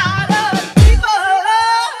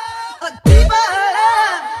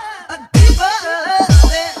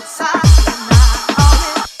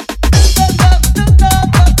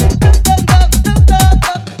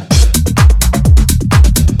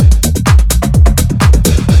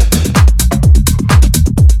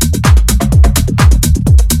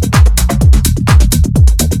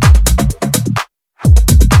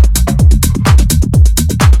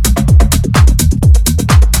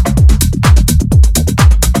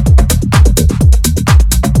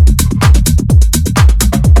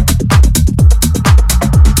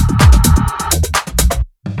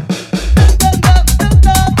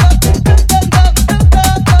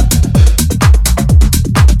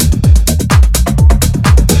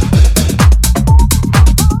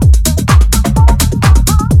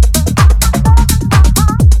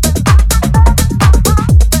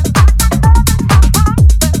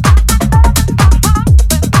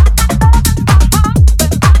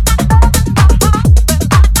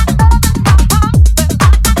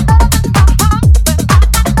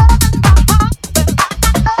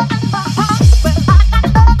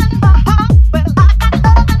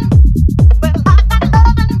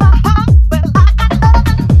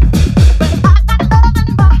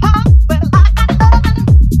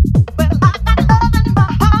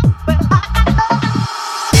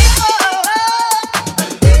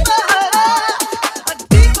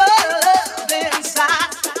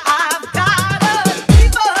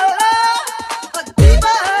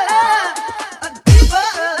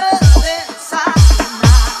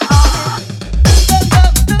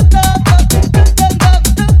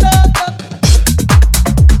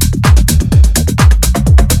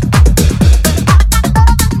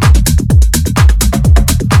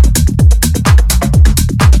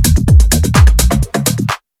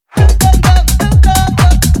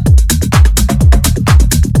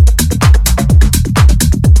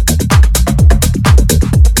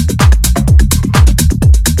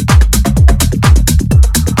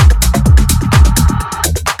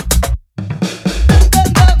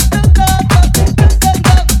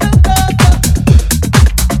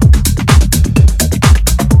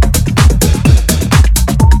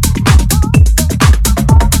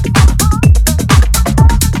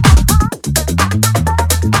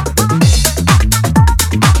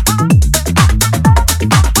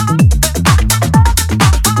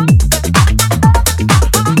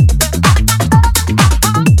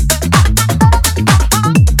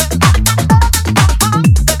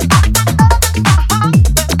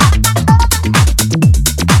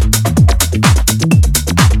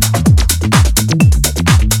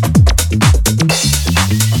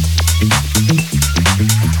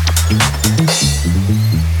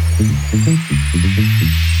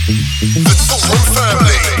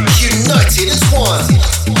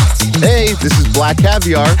 Black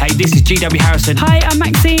Caviar. Hey, this is GW Harrison. Hi, I'm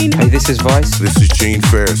Maxine. Hey, this is Vice. This is Gene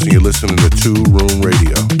Ferris, and you're listening to Toolroom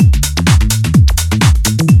Radio.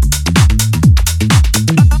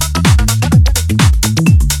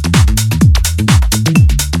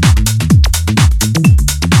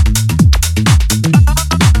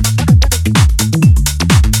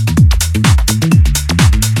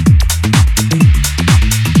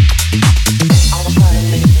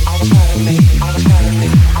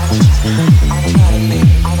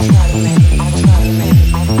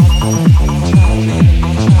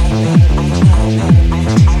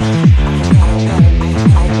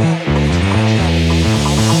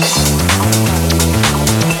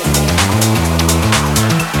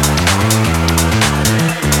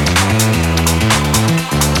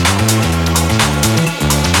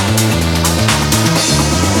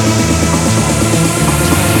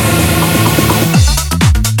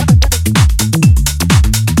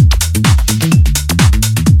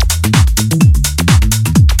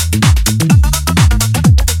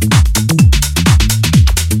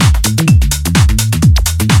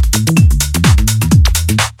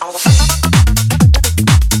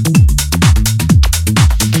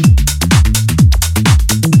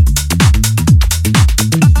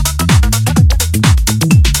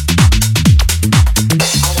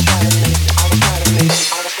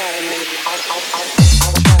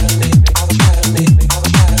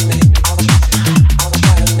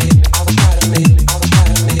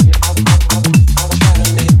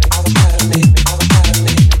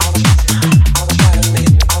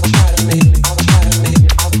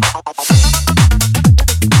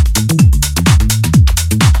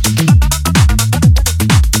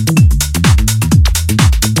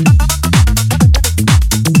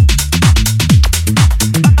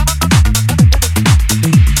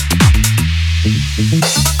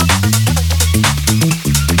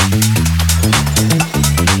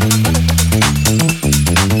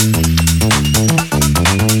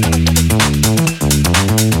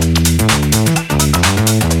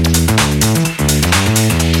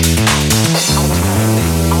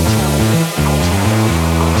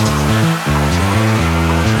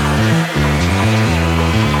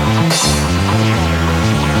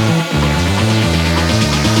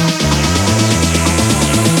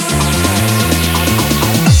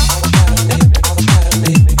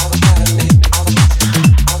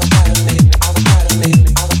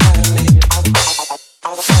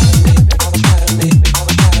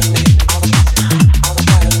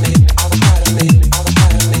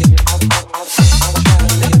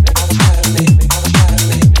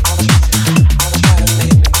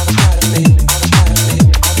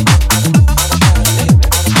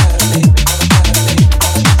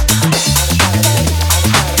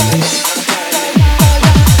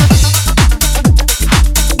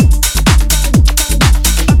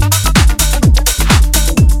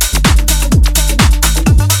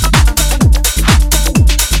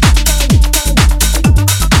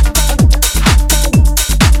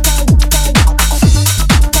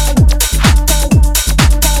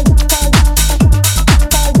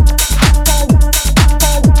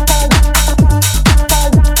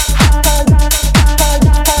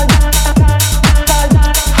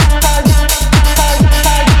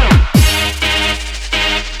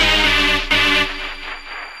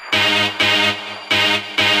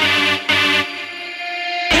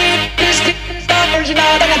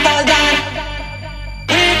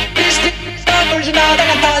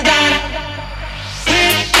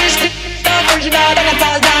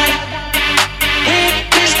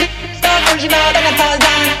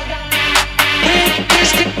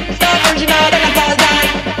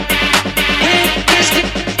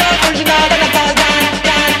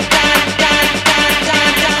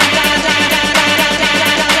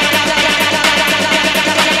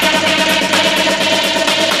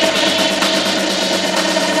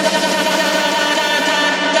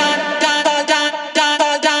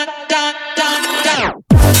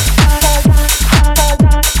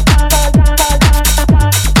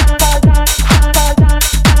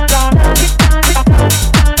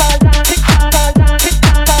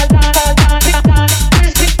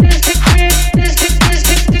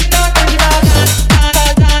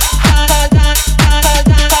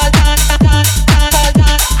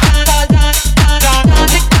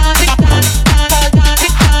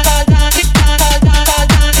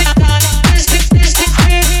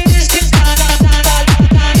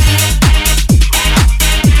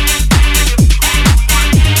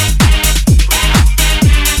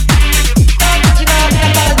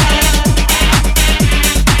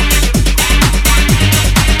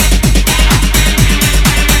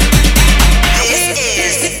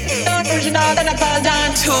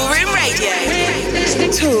 Toolroom Radio.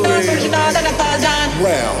 Toolroom.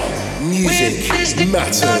 Well, music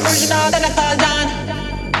matters.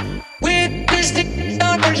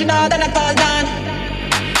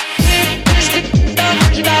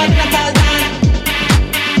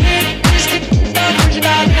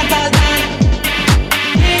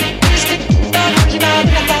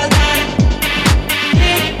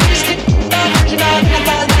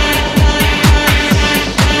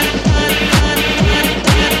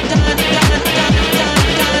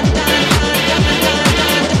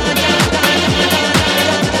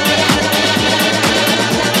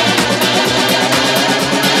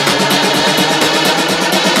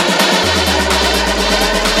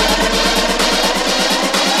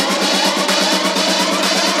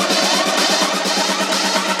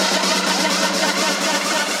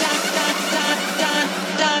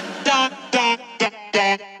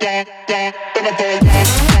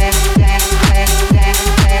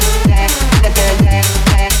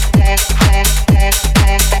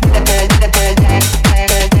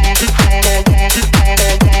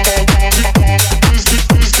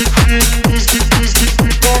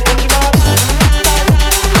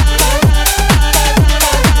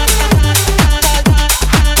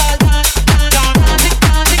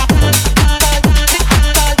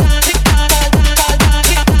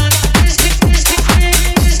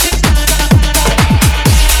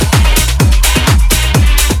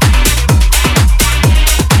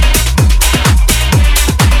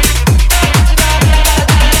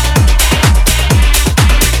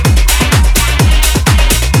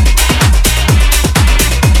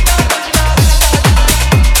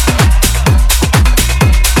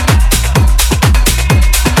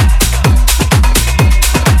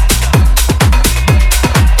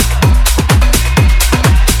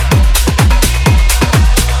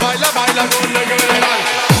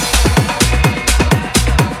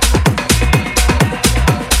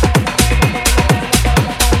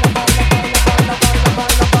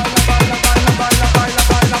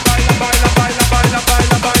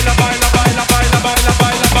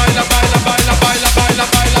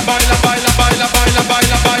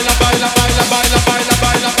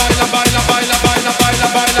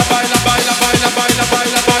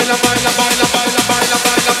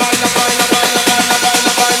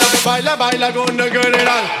 baila con el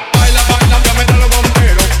general. Baila, baila, camina los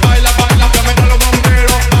bomberos. Baila, baila, camina los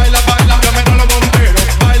bomberos. Baila, baila, camina los bomberos.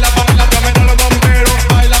 Baila,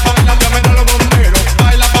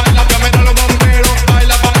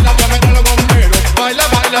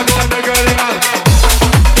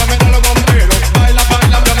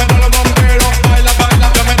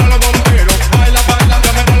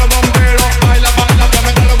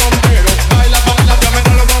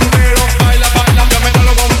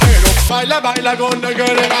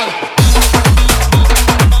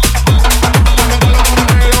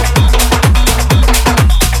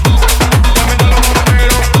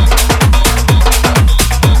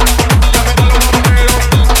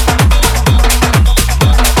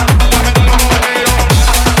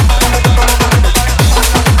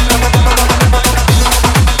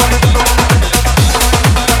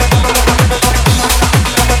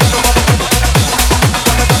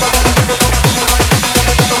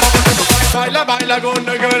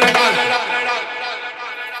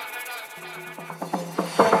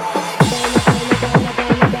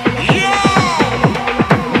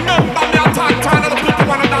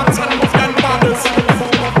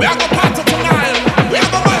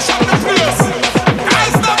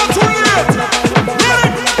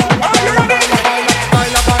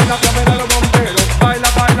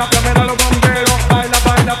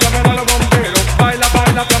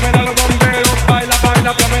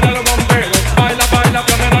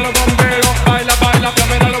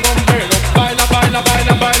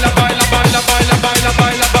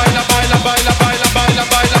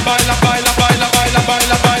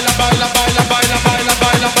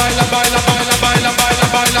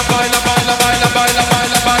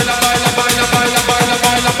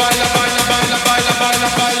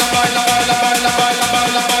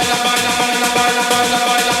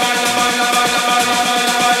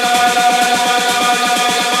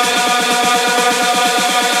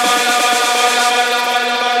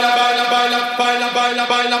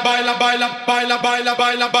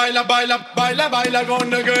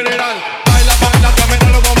 baila,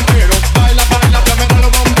 camina los bomberos. Baila, baila, camina los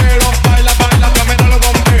bomberos. Baila, baila, camina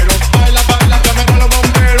los bomberos. Baila, baila, camina los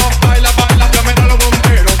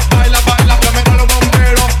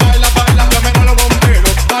bomberos.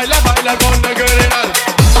 Baila, baila con el general.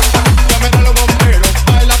 Camina los bomberos.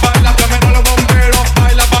 Baila, baila, camina los bomberos.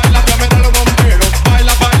 Baila, baila, camina los bomberos.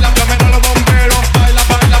 Baila, baila, camina los bomberos. Baila,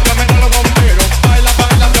 baila,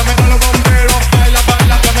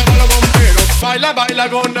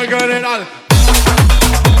 general.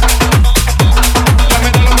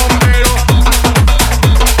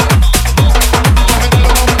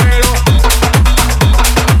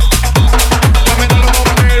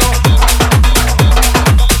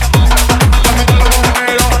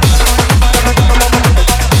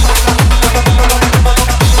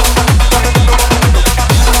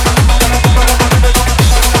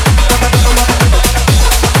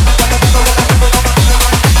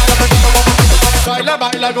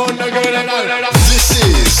 This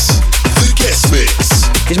is the Getz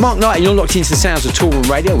Mix. It's Mark Knight and you're locked into the sounds of Toolroom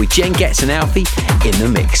Radio with Jenn, Getz and Alfie in the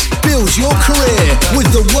mix. Build your career with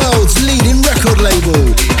the world's leading record label.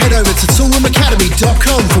 Head over to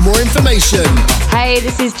toolroomacademy.com for more information. Hey,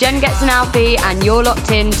 this is Jenn, Getz and Alfie and you're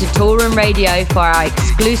locked in to Toolroom Radio for our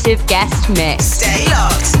exclusive guest mix. Stay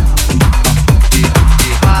locked.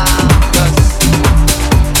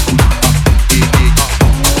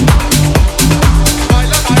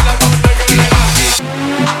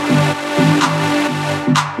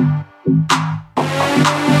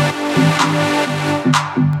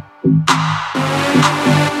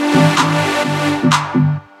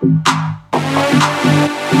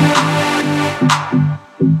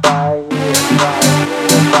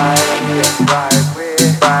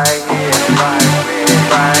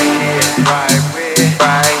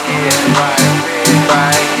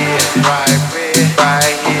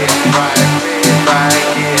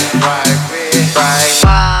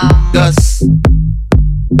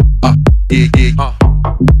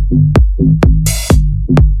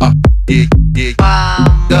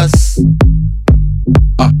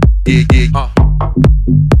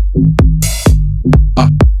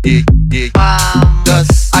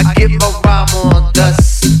 I give a rhyme on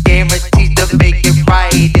dust, guaranteed to make it right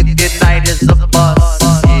if your night is a bust.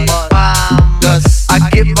 I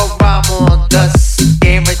give a rhyme on dust,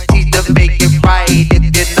 guaranteed to make it right if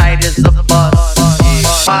your night is a bust.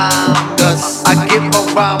 I give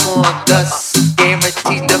a rhyme on dust,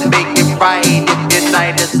 guaranteed to make it right if your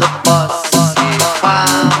night is a bust.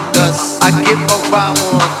 I give a rhyme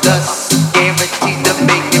on dust, guaranteed to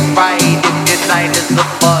make it right if your night is a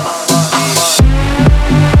bust.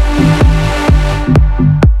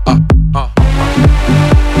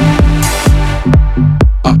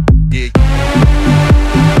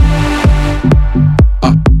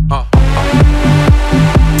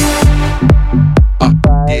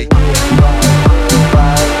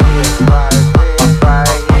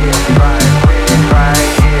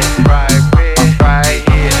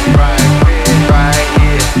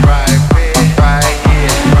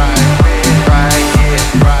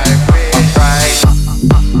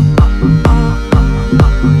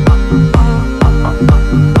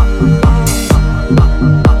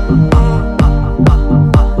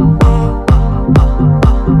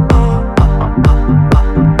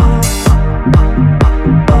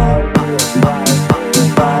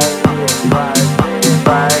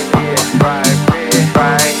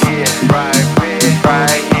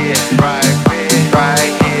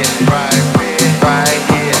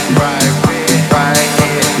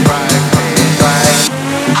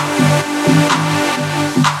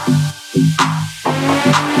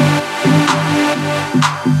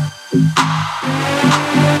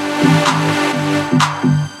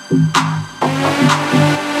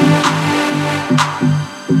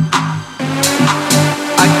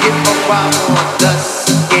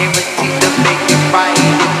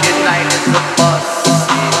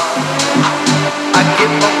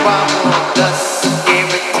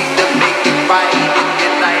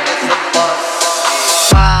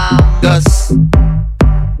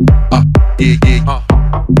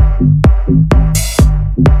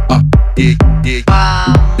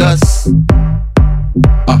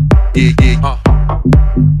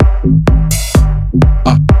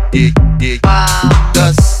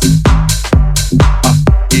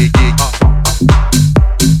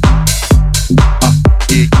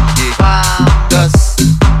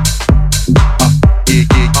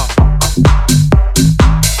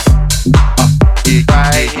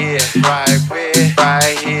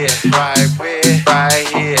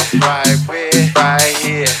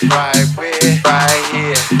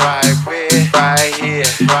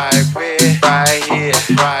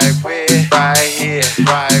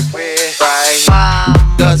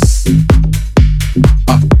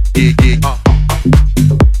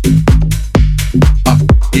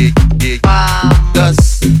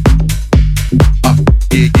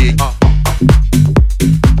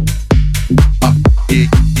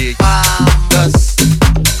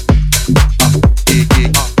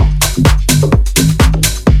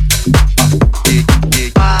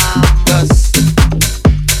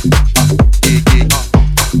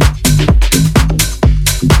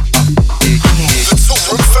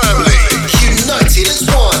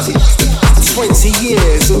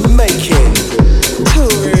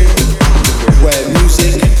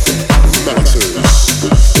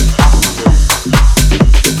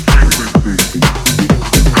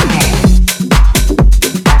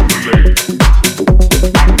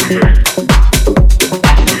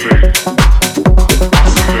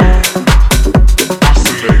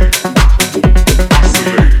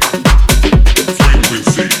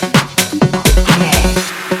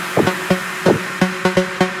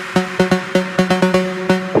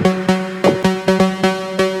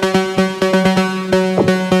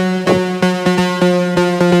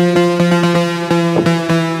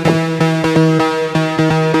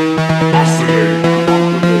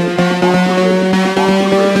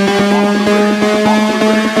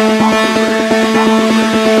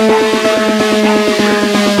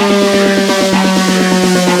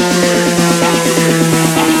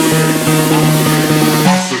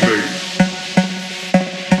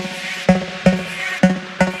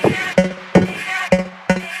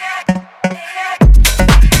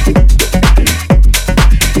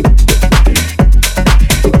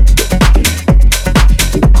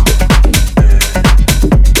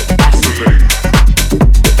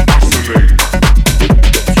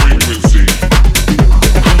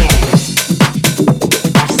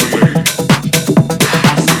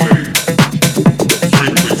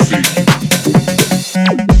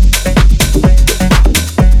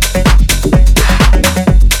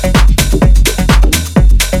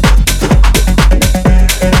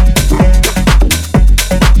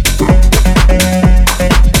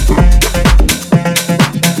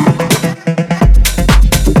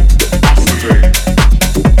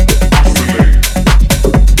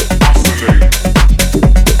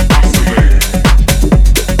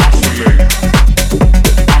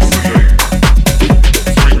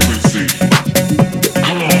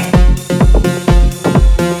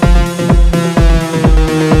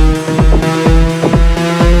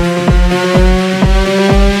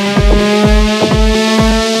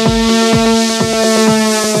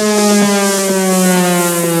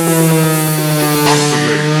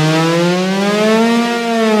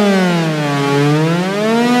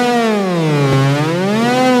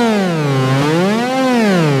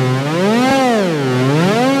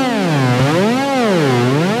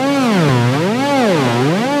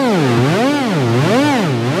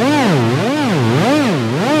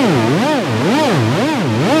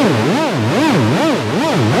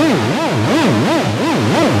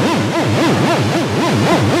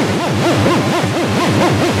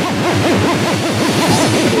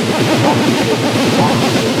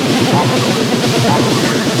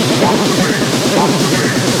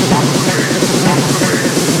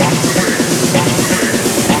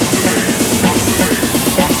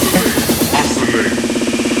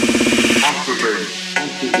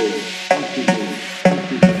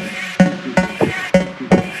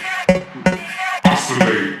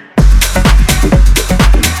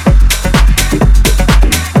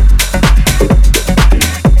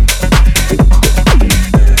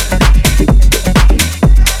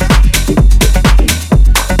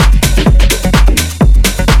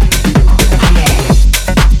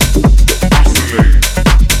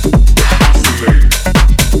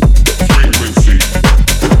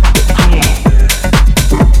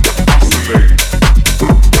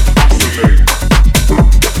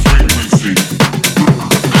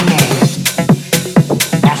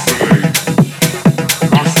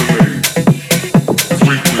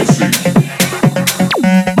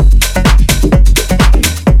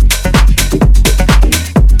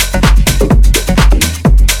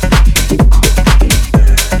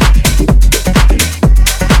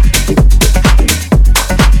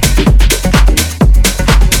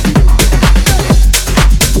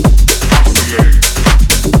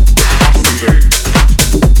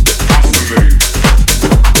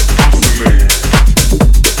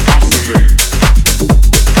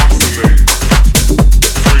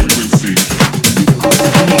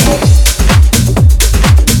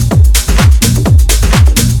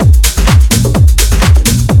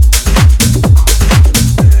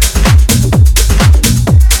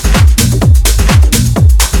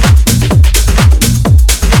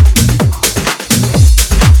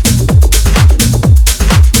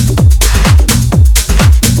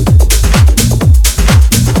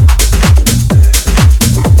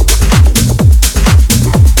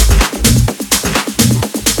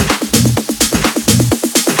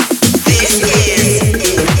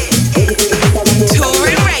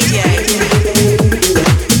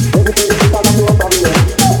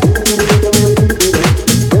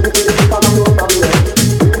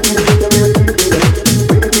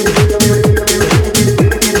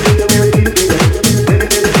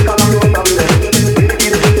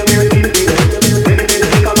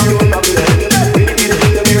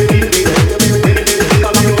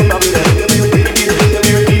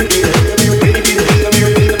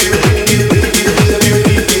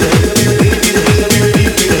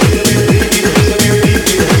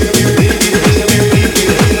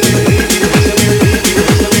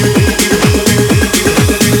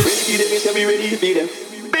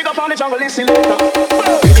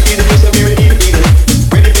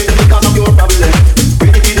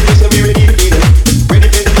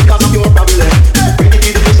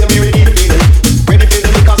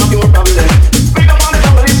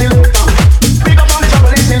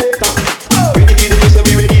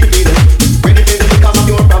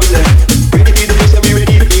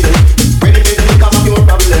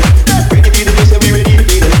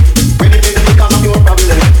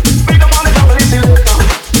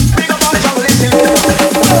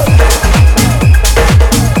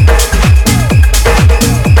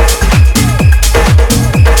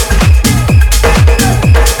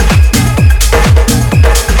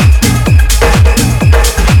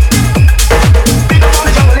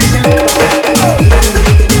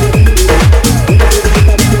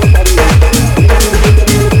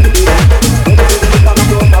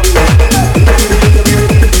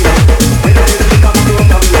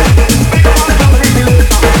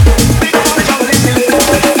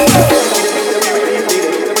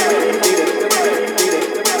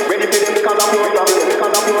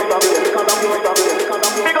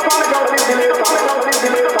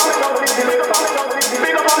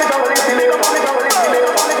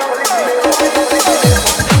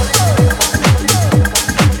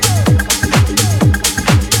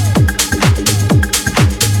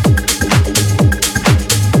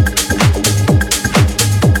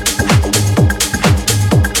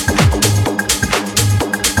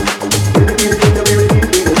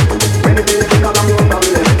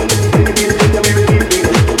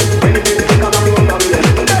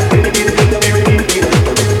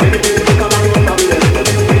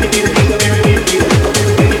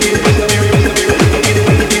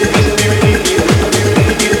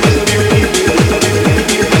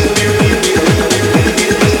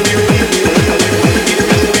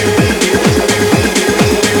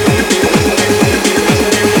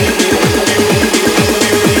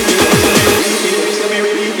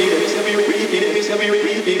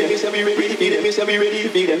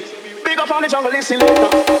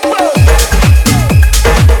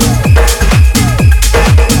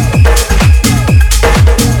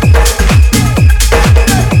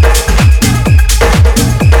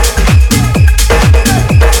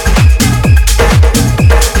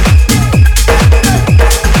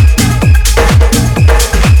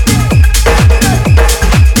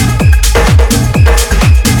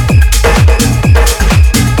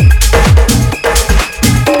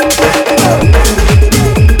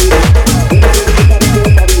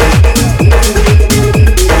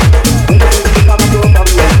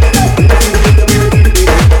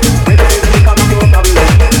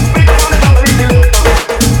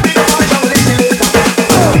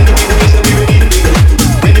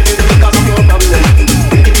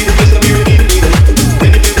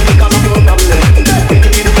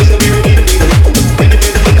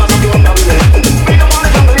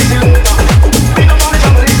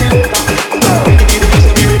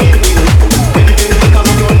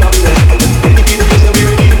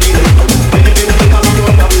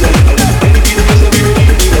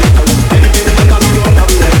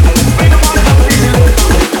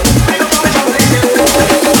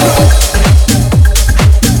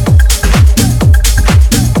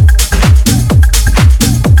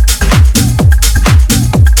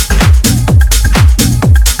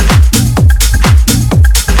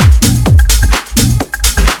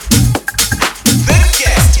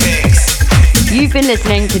 You've been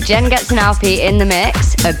listening to Jenn, Getz and Alfie in the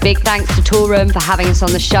mix. A big thanks to Toolroom for having us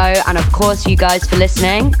on the show, and of course you guys for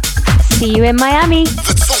listening. See you in Miami.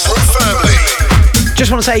 The Toolroom family.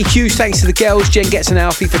 Just want to say a huge thanks to the girls, Jenn, Getz and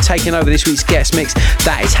Alfie, for taking over this week's guest mix.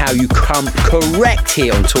 That is how you come correct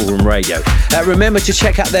here on Toolroom Radio. Remember to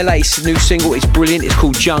check out their latest new single. It's brilliant. It's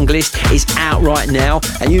called Junglist. It's out right now,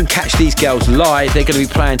 and you can catch these girls live. They're going to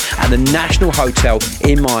be playing at the National Hotel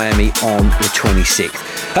in Miami on the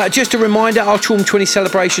 26th. Just a reminder, our Toolroom 20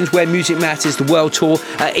 celebrations, Where Music Matters, the World Tour.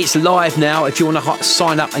 It's live now. If you want to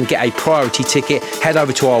sign up and get a priority ticket, head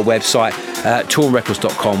over to our website,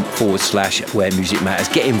 toolroomrecords.com/Where Music Matters.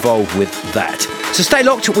 Get involved with that. So stay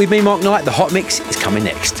locked with me, Mark Knight. The Hot Mix is coming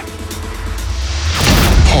next.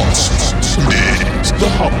 Hot Mix. The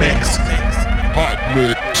Hot Mix. Hot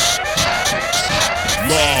Mix.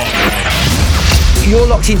 You're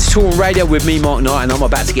locked into Toolroom Radio with me, Mark Knight, and I'm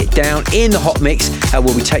about to get down in the Hot Mix where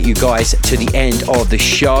we take you guys to the end of the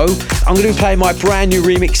show. I'm going to be playing my brand new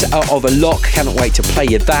remix of Alok. Cannot wait to play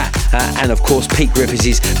you that. And of course, Pete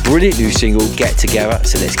Griffiths' brilliant new single, Get Together.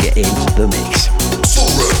 So let's get in the mix.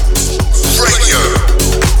 Toolroom Radio.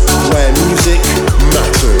 Where music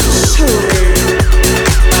matters.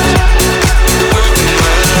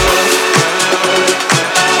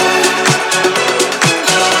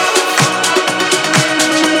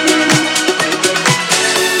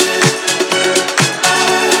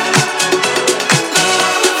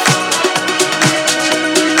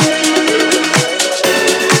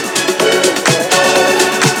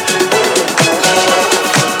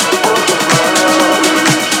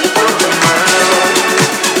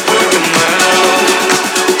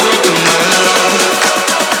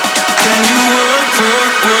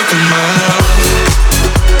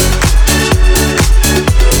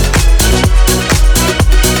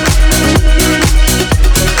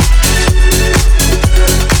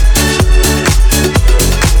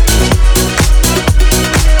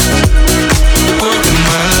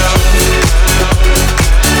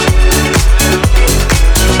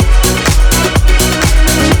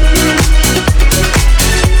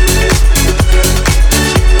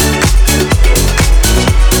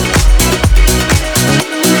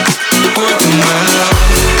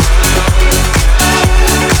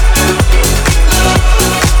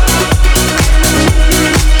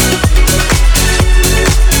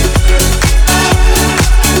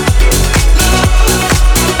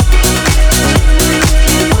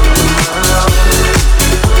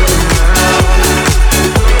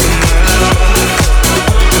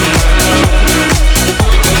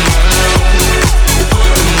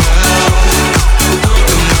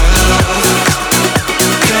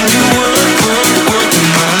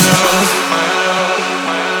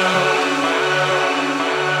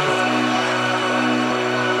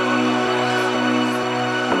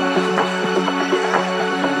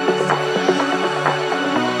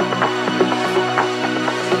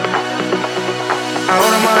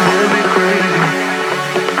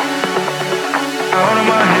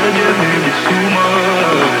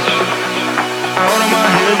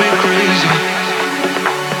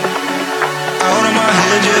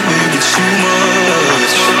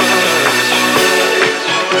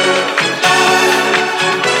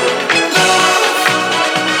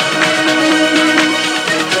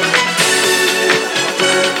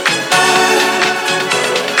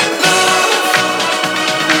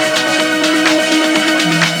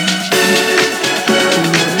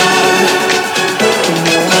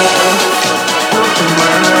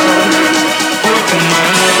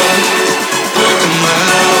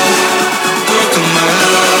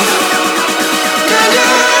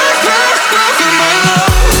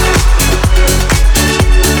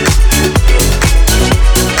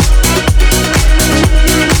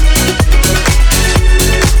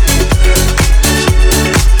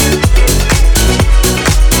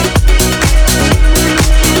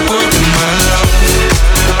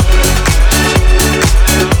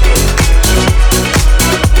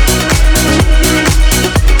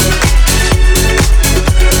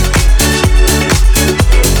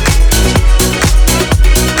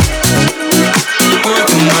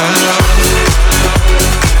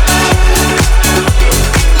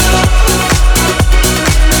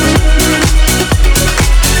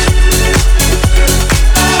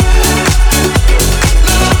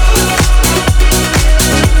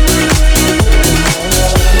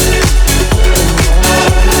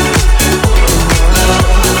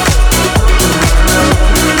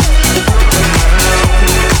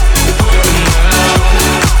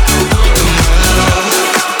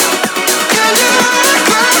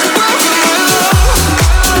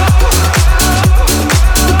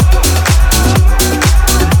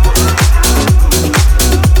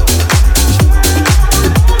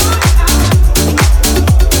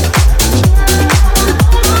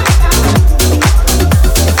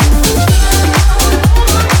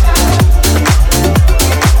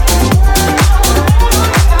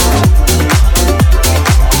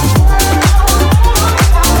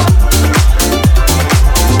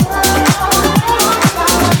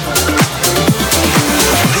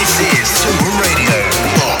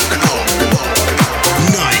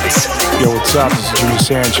 What's up? This is Junior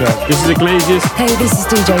Sanchez. This is Iglesias. Hey, this is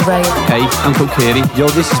DJ Ray. Hey, I'm called Kody. Yo,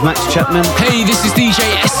 this is Max Chapman. Hey, this is DJ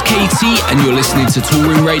SKT, and you're listening to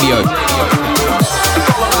Toolroom Radio.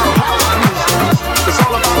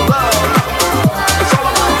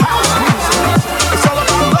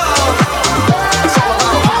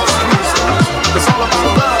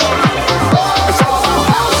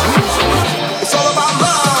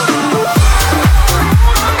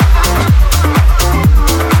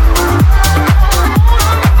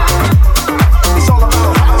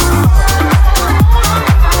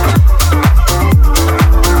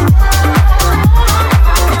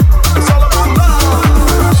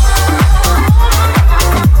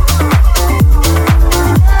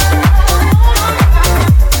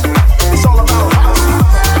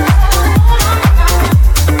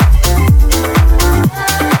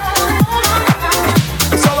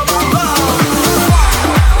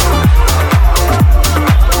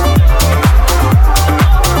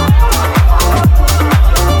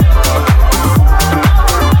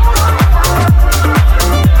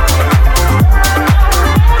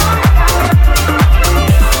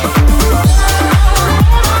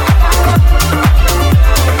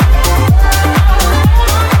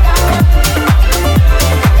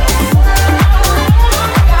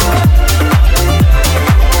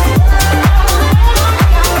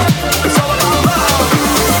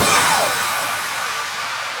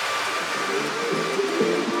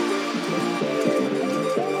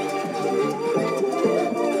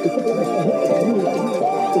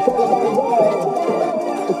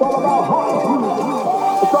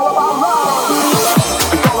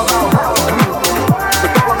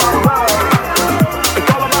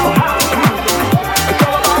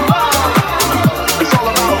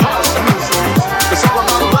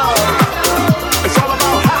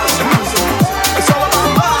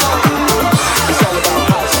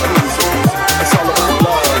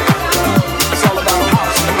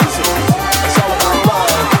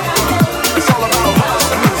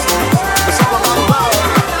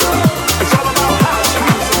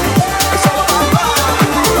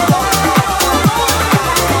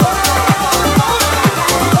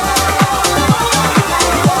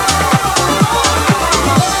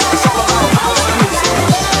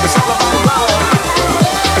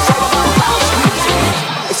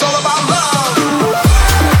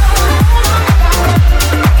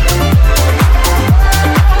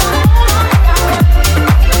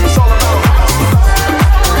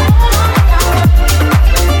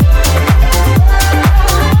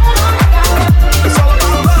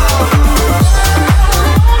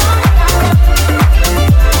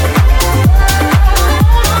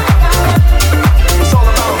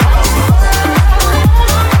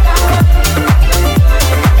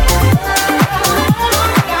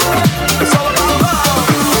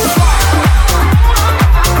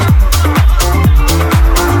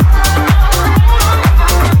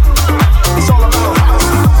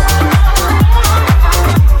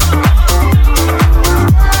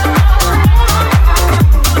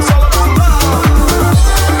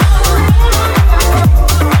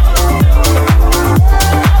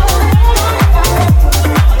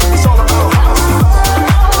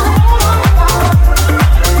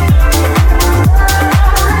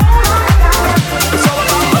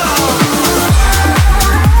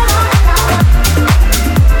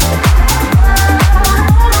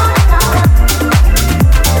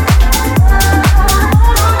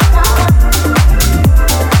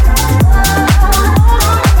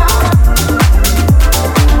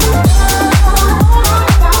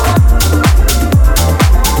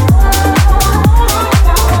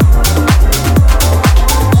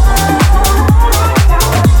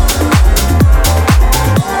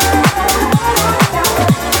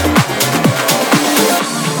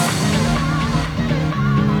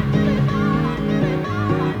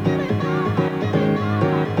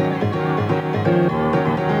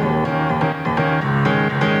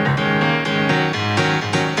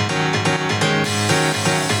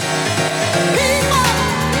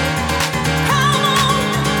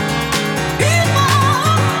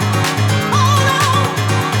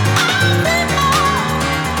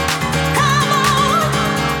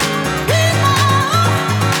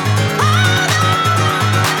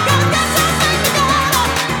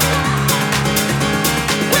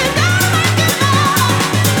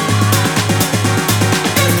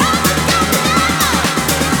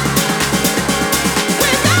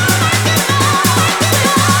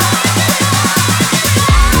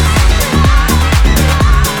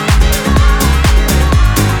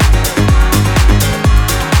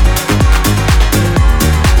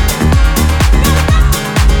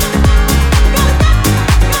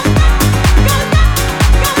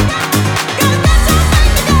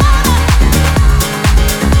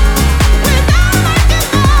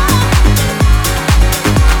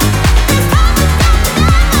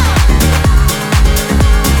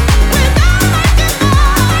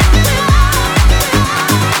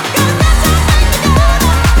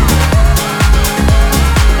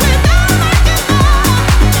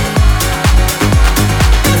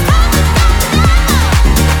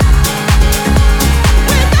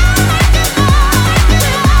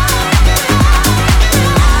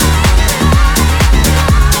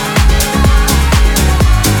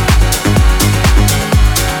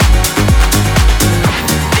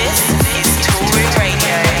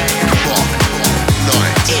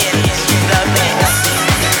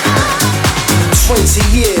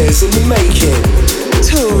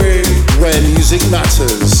 music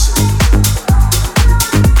matters.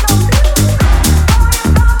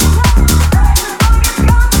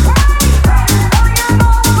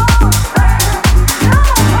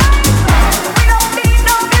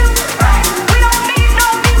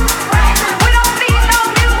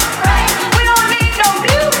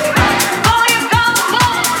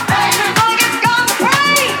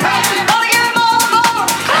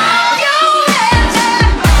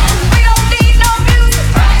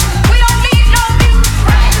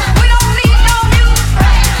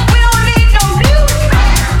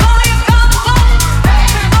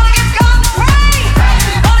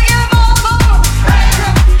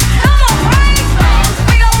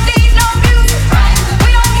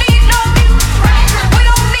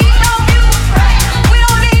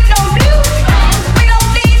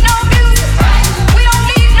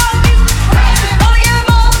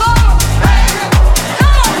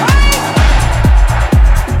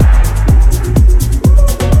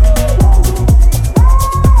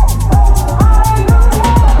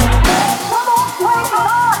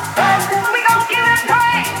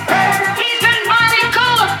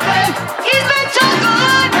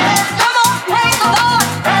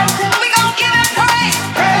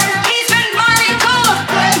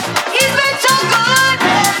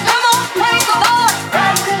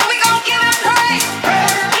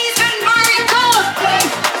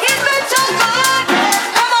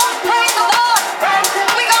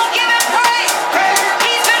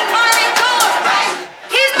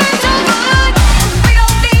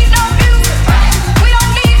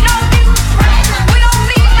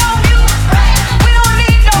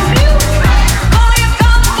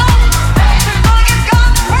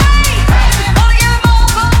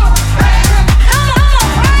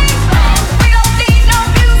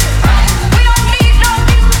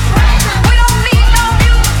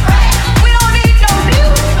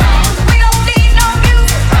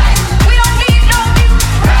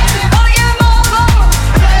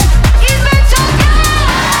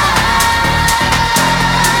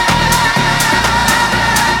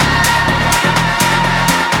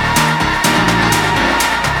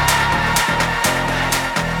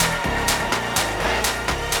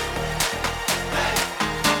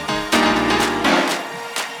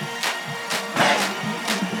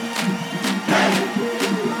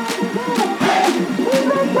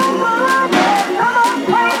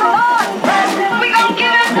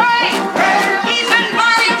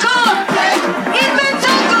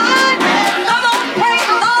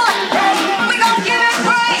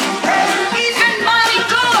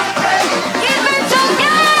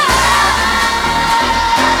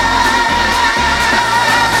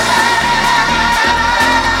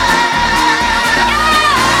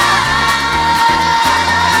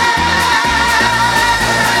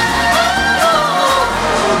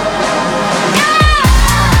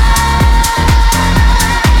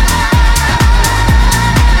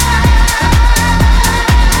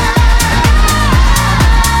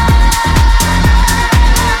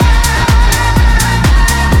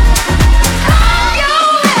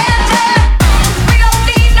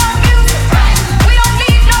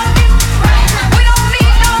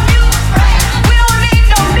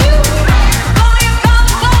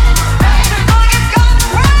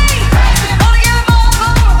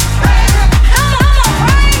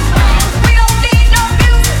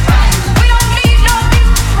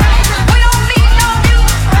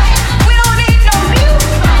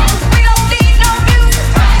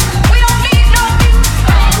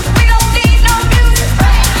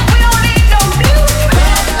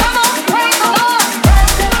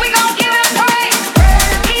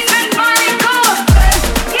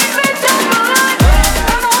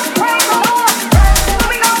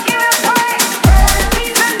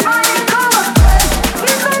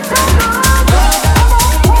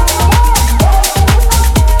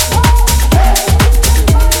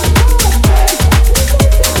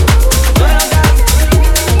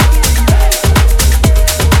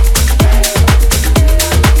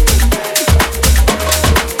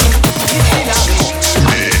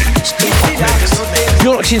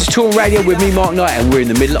 Into Toolroom Radio with me, Mark Knight, and we're in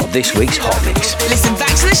the middle of this week's Hot Mix. Listen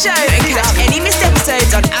back to the show and catch any missed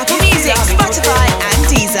episodes on Apple Music, Spotify, and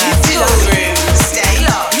Deezer. Toolroom, stay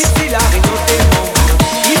locked.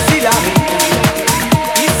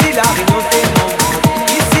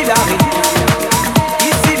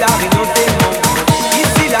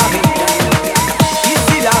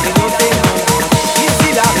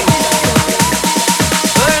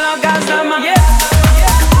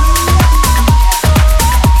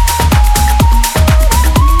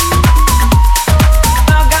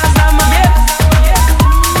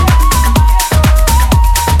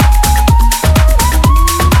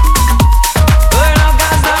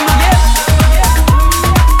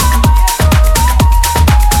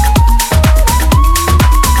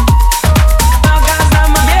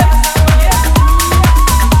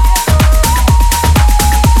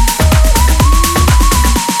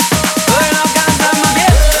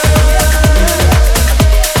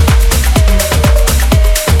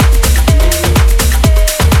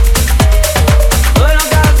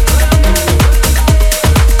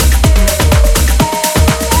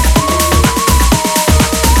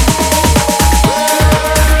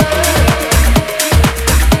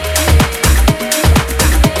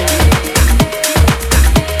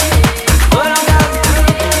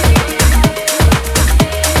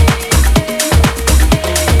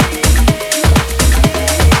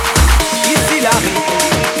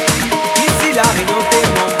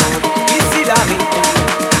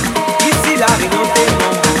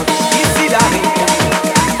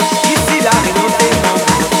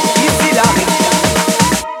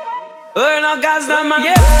 Bueno, gasta más.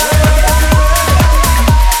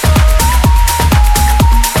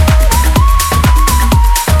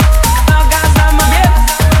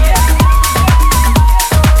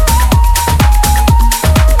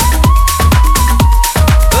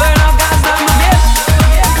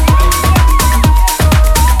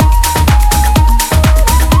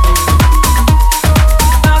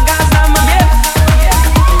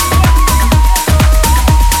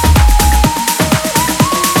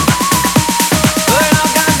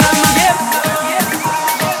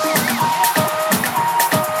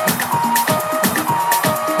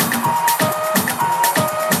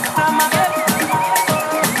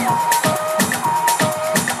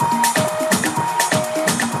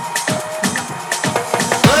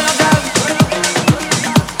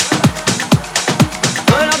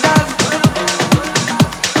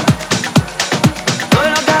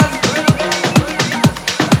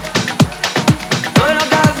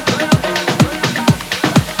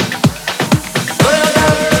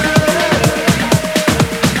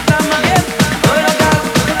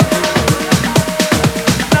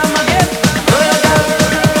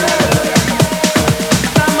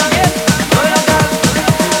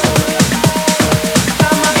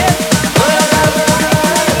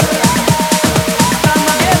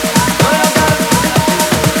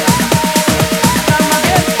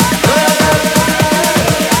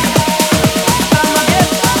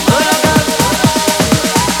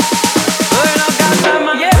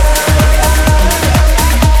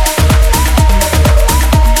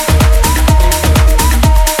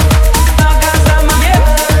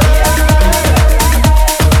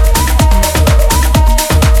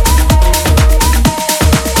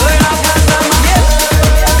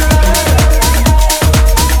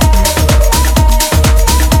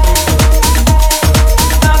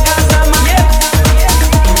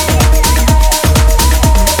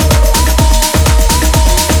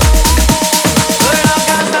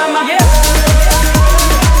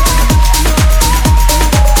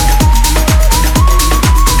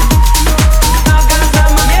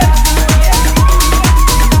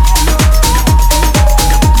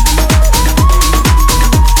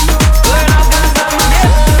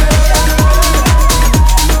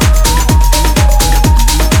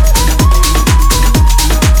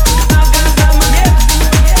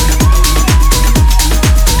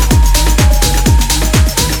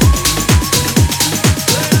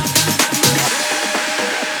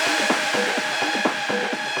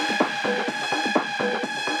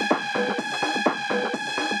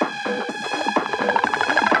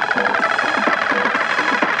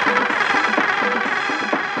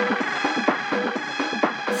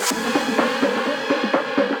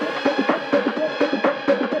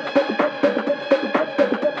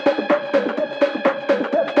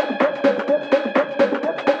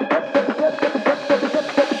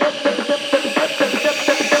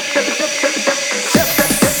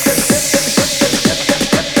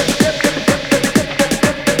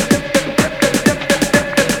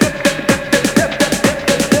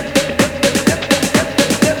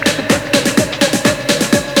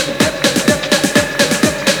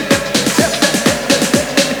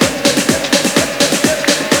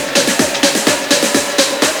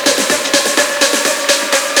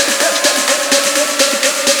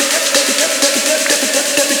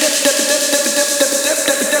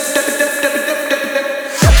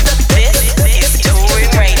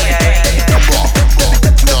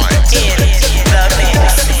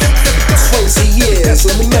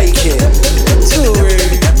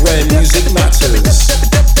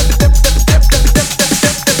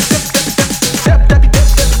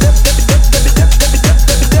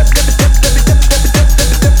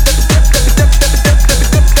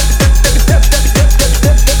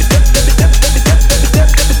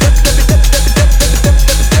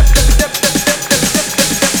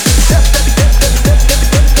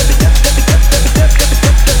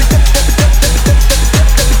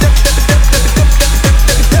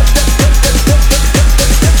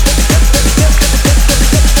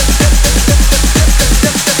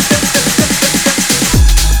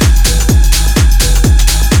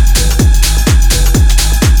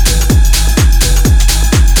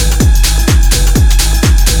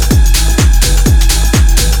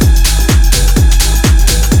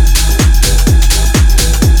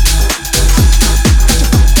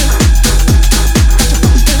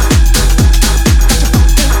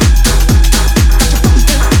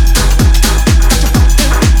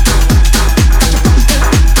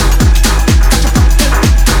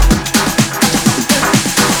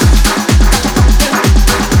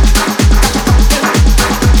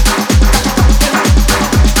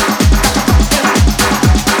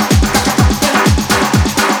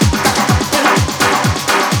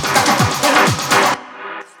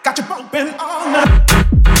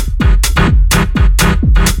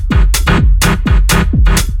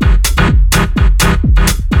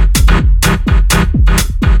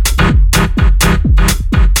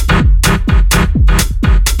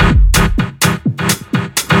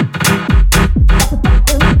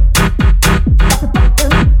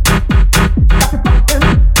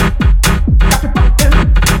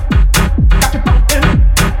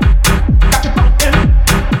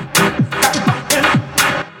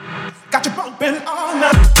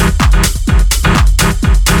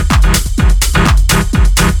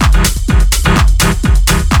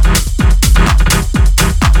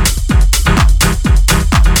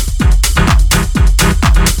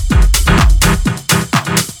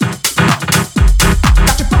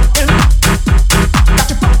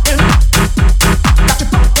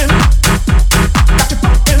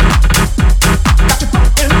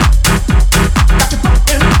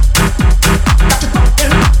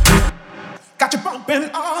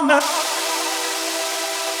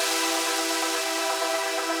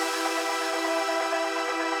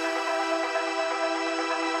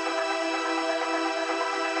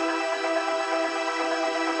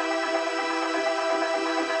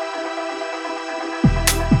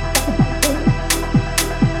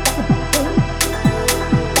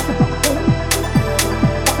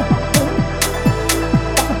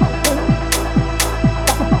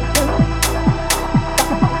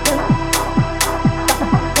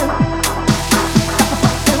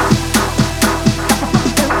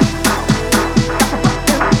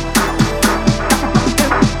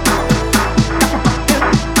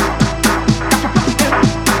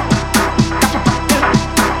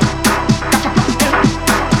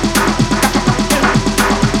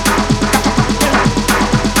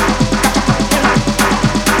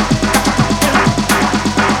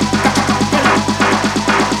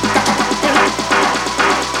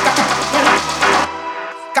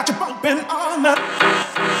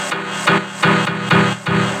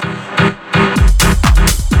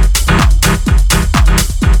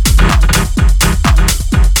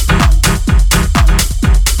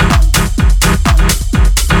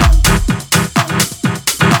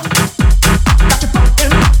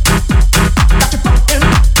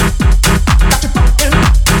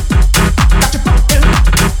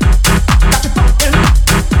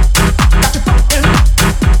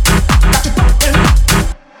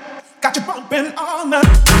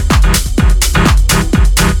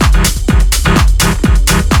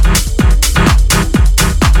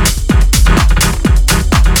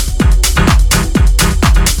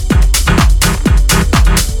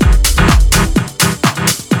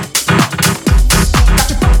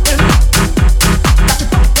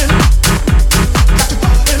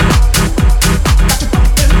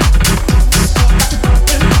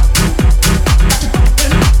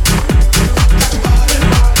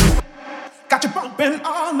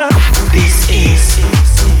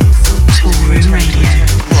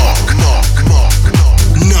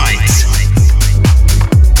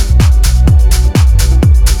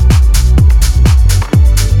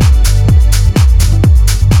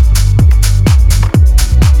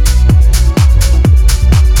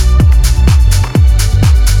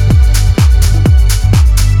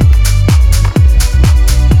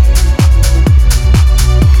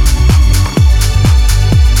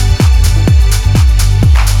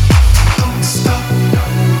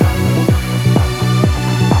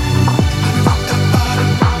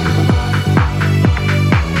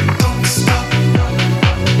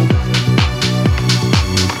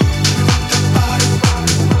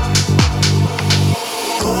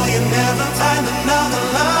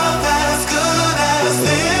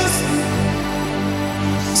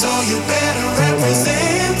 you better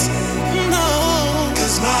represent. No,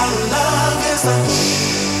 'cause my love is a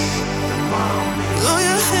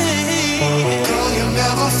girl, you'll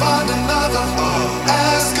never find another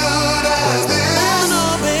as good as this. No,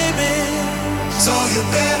 baby. So you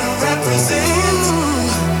better represent.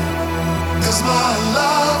 'Cause my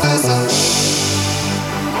love is a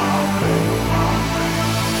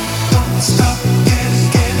don't stop, get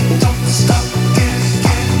it, don't stop, get it.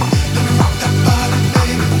 Let me rock that body,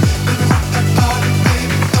 baby. Let me rock that body,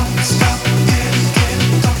 baby. Don't stop, get it,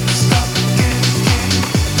 don't stop, get it.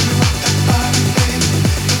 Let me rock that body, baby.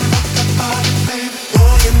 Let me rock that body, baby.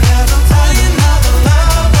 Oh, you never find another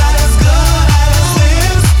love as good as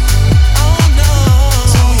this. Oh no.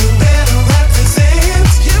 So you better represent.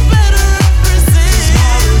 You better represent. 'Cause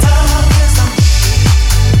my love is a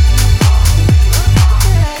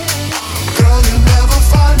girl, you never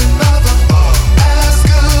find another as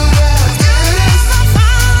good as this.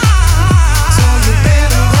 So you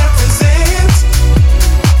better represent.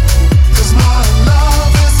 'Cause my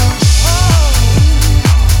love is a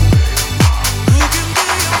who can be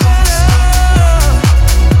your better.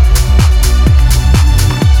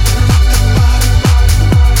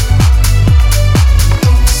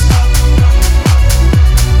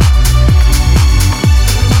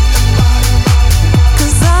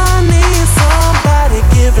 Cause I need somebody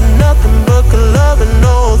giving nothing but good loving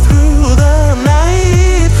all through the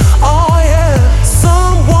night. Oh yeah,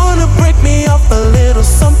 someone to break me off a little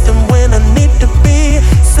something when I need to be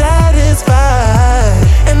satisfied.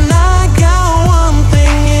 And I got one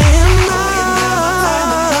thing in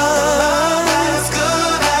mind. As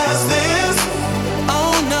good as this.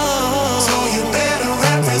 Oh no. So you better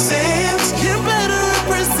represent. You better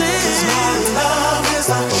represent. 'Cause my love is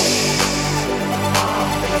a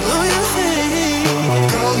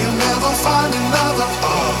girl, you'll never find another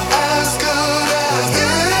as good as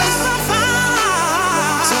this.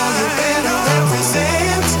 So you better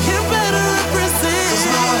represent. You better represent. 'Cause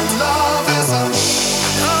my love is a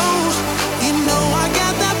you know I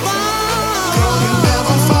got that bond. Girl, you'll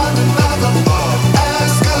never find another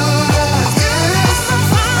as good as this.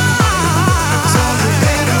 So you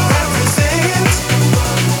better represent.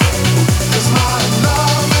 'Cause my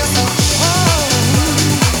love is a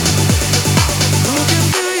who can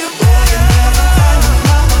do you better? You never find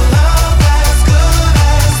another love as good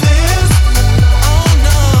as this. Oh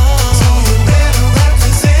no. So you better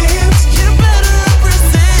represent. You better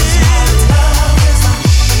represent. 'Cause my love is a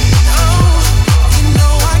you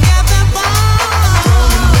know I got that bond. Girl,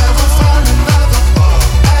 you never find another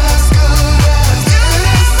as good as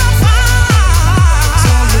this.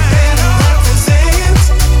 So you better represent.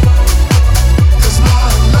 'Cause my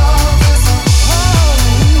love is a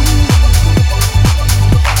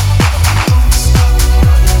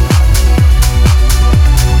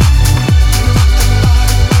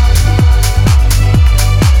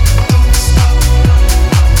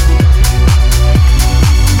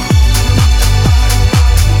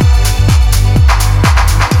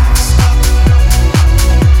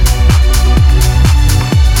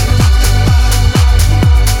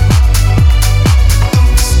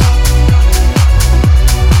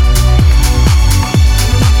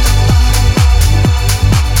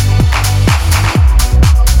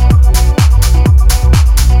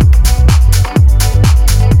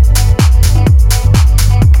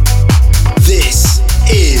This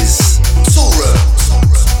is Toolroom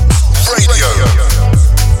Radio.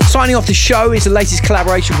 Signing off the show is the latest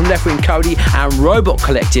collaboration from Leftwing, Kody and Robot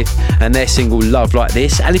Collective and their single Love Like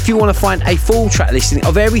This. And if you want to find a full track listing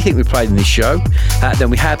of everything we played in this show, then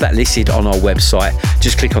we have that listed on our website.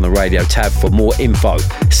 Just click on the radio tab for more info.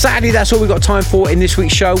 Sadly, that's all we've got time for in this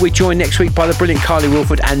week's show. We're joined next week by the brilliant Carly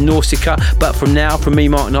Wilford and Nausicaa. But from now, from me,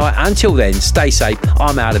 Mark Knight, until then, stay safe.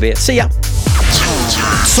 I'm out of here. See ya.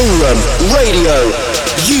 Toolroom Radio.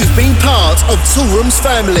 You've been part of Toolroom's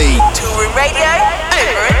family. Toolroom Radio,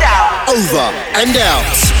 over and out. Over and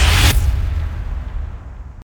out.